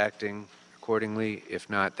acting accordingly? If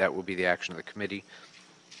not, that will be the action of the committee.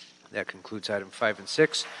 That concludes item 5 and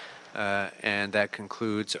 6, and that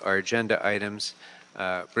concludes our agenda items.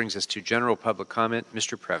 Brings us to general public comment.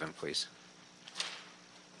 Mr. Previn, please.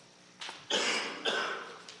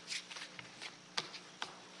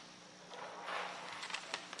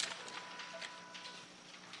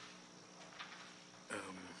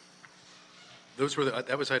 Those were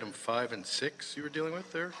that was item 5 and 6 you were dealing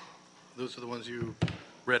with there? Those are the ones you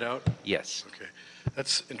read out? Yes. Okay.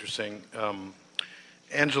 That's interesting.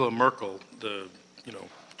 Angela Merkel, the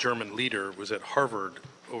German leader, was at Harvard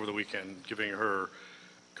over the weekend giving her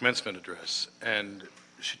commencement address, and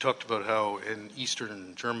she talked about how in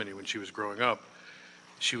Eastern Germany, when she was growing up,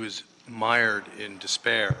 she was mired in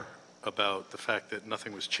despair about the fact that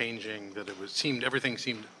nothing was changing, that everything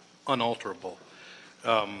seemed unalterable.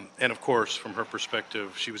 And of course, from her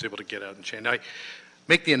perspective, she was able to get out and change. I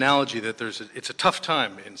make the analogy that it's a tough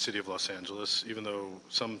time in the city of Los Angeles, even though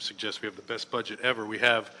some suggest we have the best budget ever. We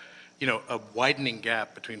have, a widening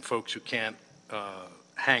gap between folks who can't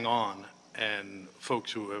hang on and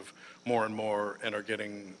folks who have more and more and are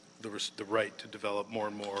getting the right to develop more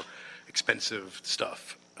and more expensive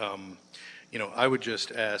stuff. I would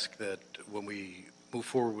just ask that when we move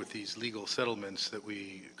forward with these legal settlements that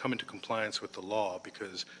we come into compliance with the law,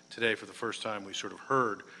 because today for the first time we sort of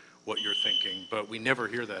heard what you're thinking, but we never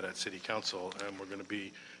hear that at City Council, and we're going to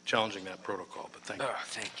be challenging that protocol. But thank you. Oh,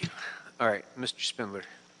 thank you. All right, Mr. Spindler.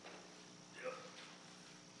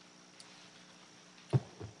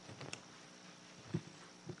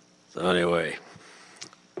 So anyway,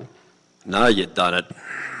 now you've done it.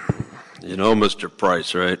 You know, Mr.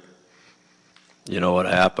 Price, right? You know what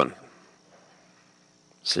happened.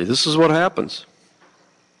 See, this is what happens.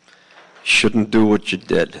 You shouldn't do what you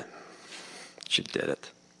did. But you did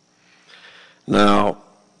it. Now,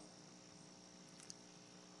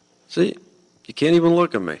 see, you can't even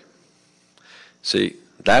look at me. See,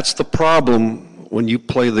 that's the problem when you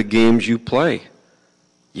play the games you play.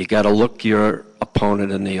 You got to look your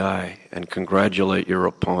opponent in the eye and congratulate your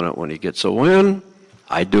opponent when he gets a win.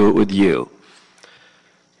 I do it with you.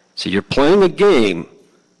 See, you're playing a game.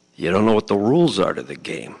 You don't know what the rules are to the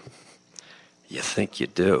game. You think you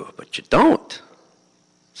do, but you don't.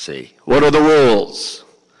 See, what are the rules?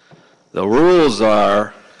 The rules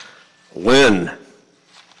are win.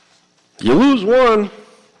 You lose one,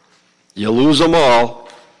 you lose them all,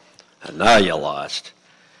 and now you lost.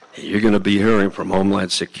 You're going to be hearing from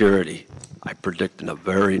Homeland Security, I predict, in the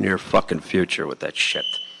very near fucking future with that shit.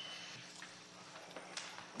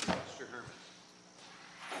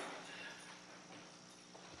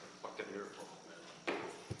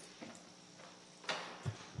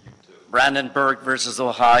 Brandenburg versus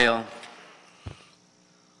Ohio.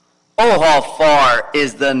 Oh, how far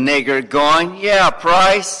is the nigger going? Yeah,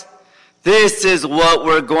 Price. This is what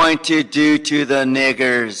we're going to do to the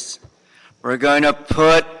niggers. We're going to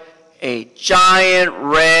put a giant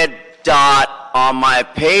red dot on my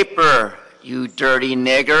paper, you dirty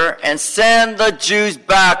nigger, and send the Jews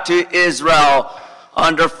back to Israel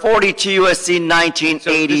under 42 U.S.C.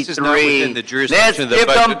 1983. Let's give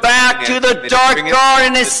them back to the dark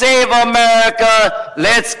garden and save America.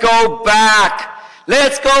 Let's go back.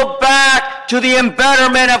 Let's go back to the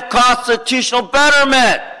embetterment of constitutional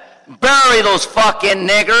betterment. Bury those fucking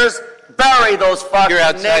niggers. Bury those fucking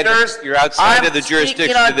niggers. You're outside of the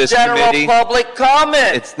jurisdiction of this committee. Public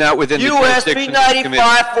comment. It's not within the jurisdiction of this committee.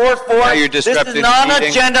 USB 9544. Now you're disrupting this is not an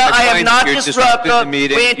agenda. I am not disruptive. We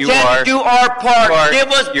intend to do our part. Give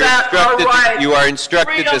us back our rights. You are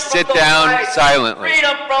instructed to sit down silently.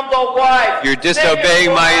 Freedom from the white. You're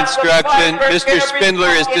disobeying my instruction. Mr. Spindler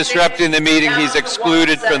is disrupting the meeting. He's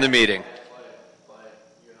excluded from the meeting.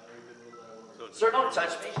 Sir, don't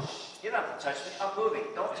touch me. You're not going to touch me. I'm moving.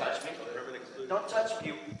 Don't touch me. Don't touch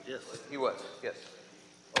me. Yes. He was, yes.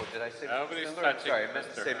 Oh, did I say Mr. Spindler? I'm sorry, I meant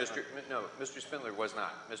to say Mr. Spindler was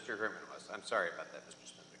not. Mr. Herman was. I'm sorry about that, Mr.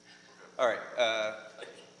 Spindler. All right.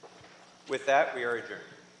 With that, we are adjourned.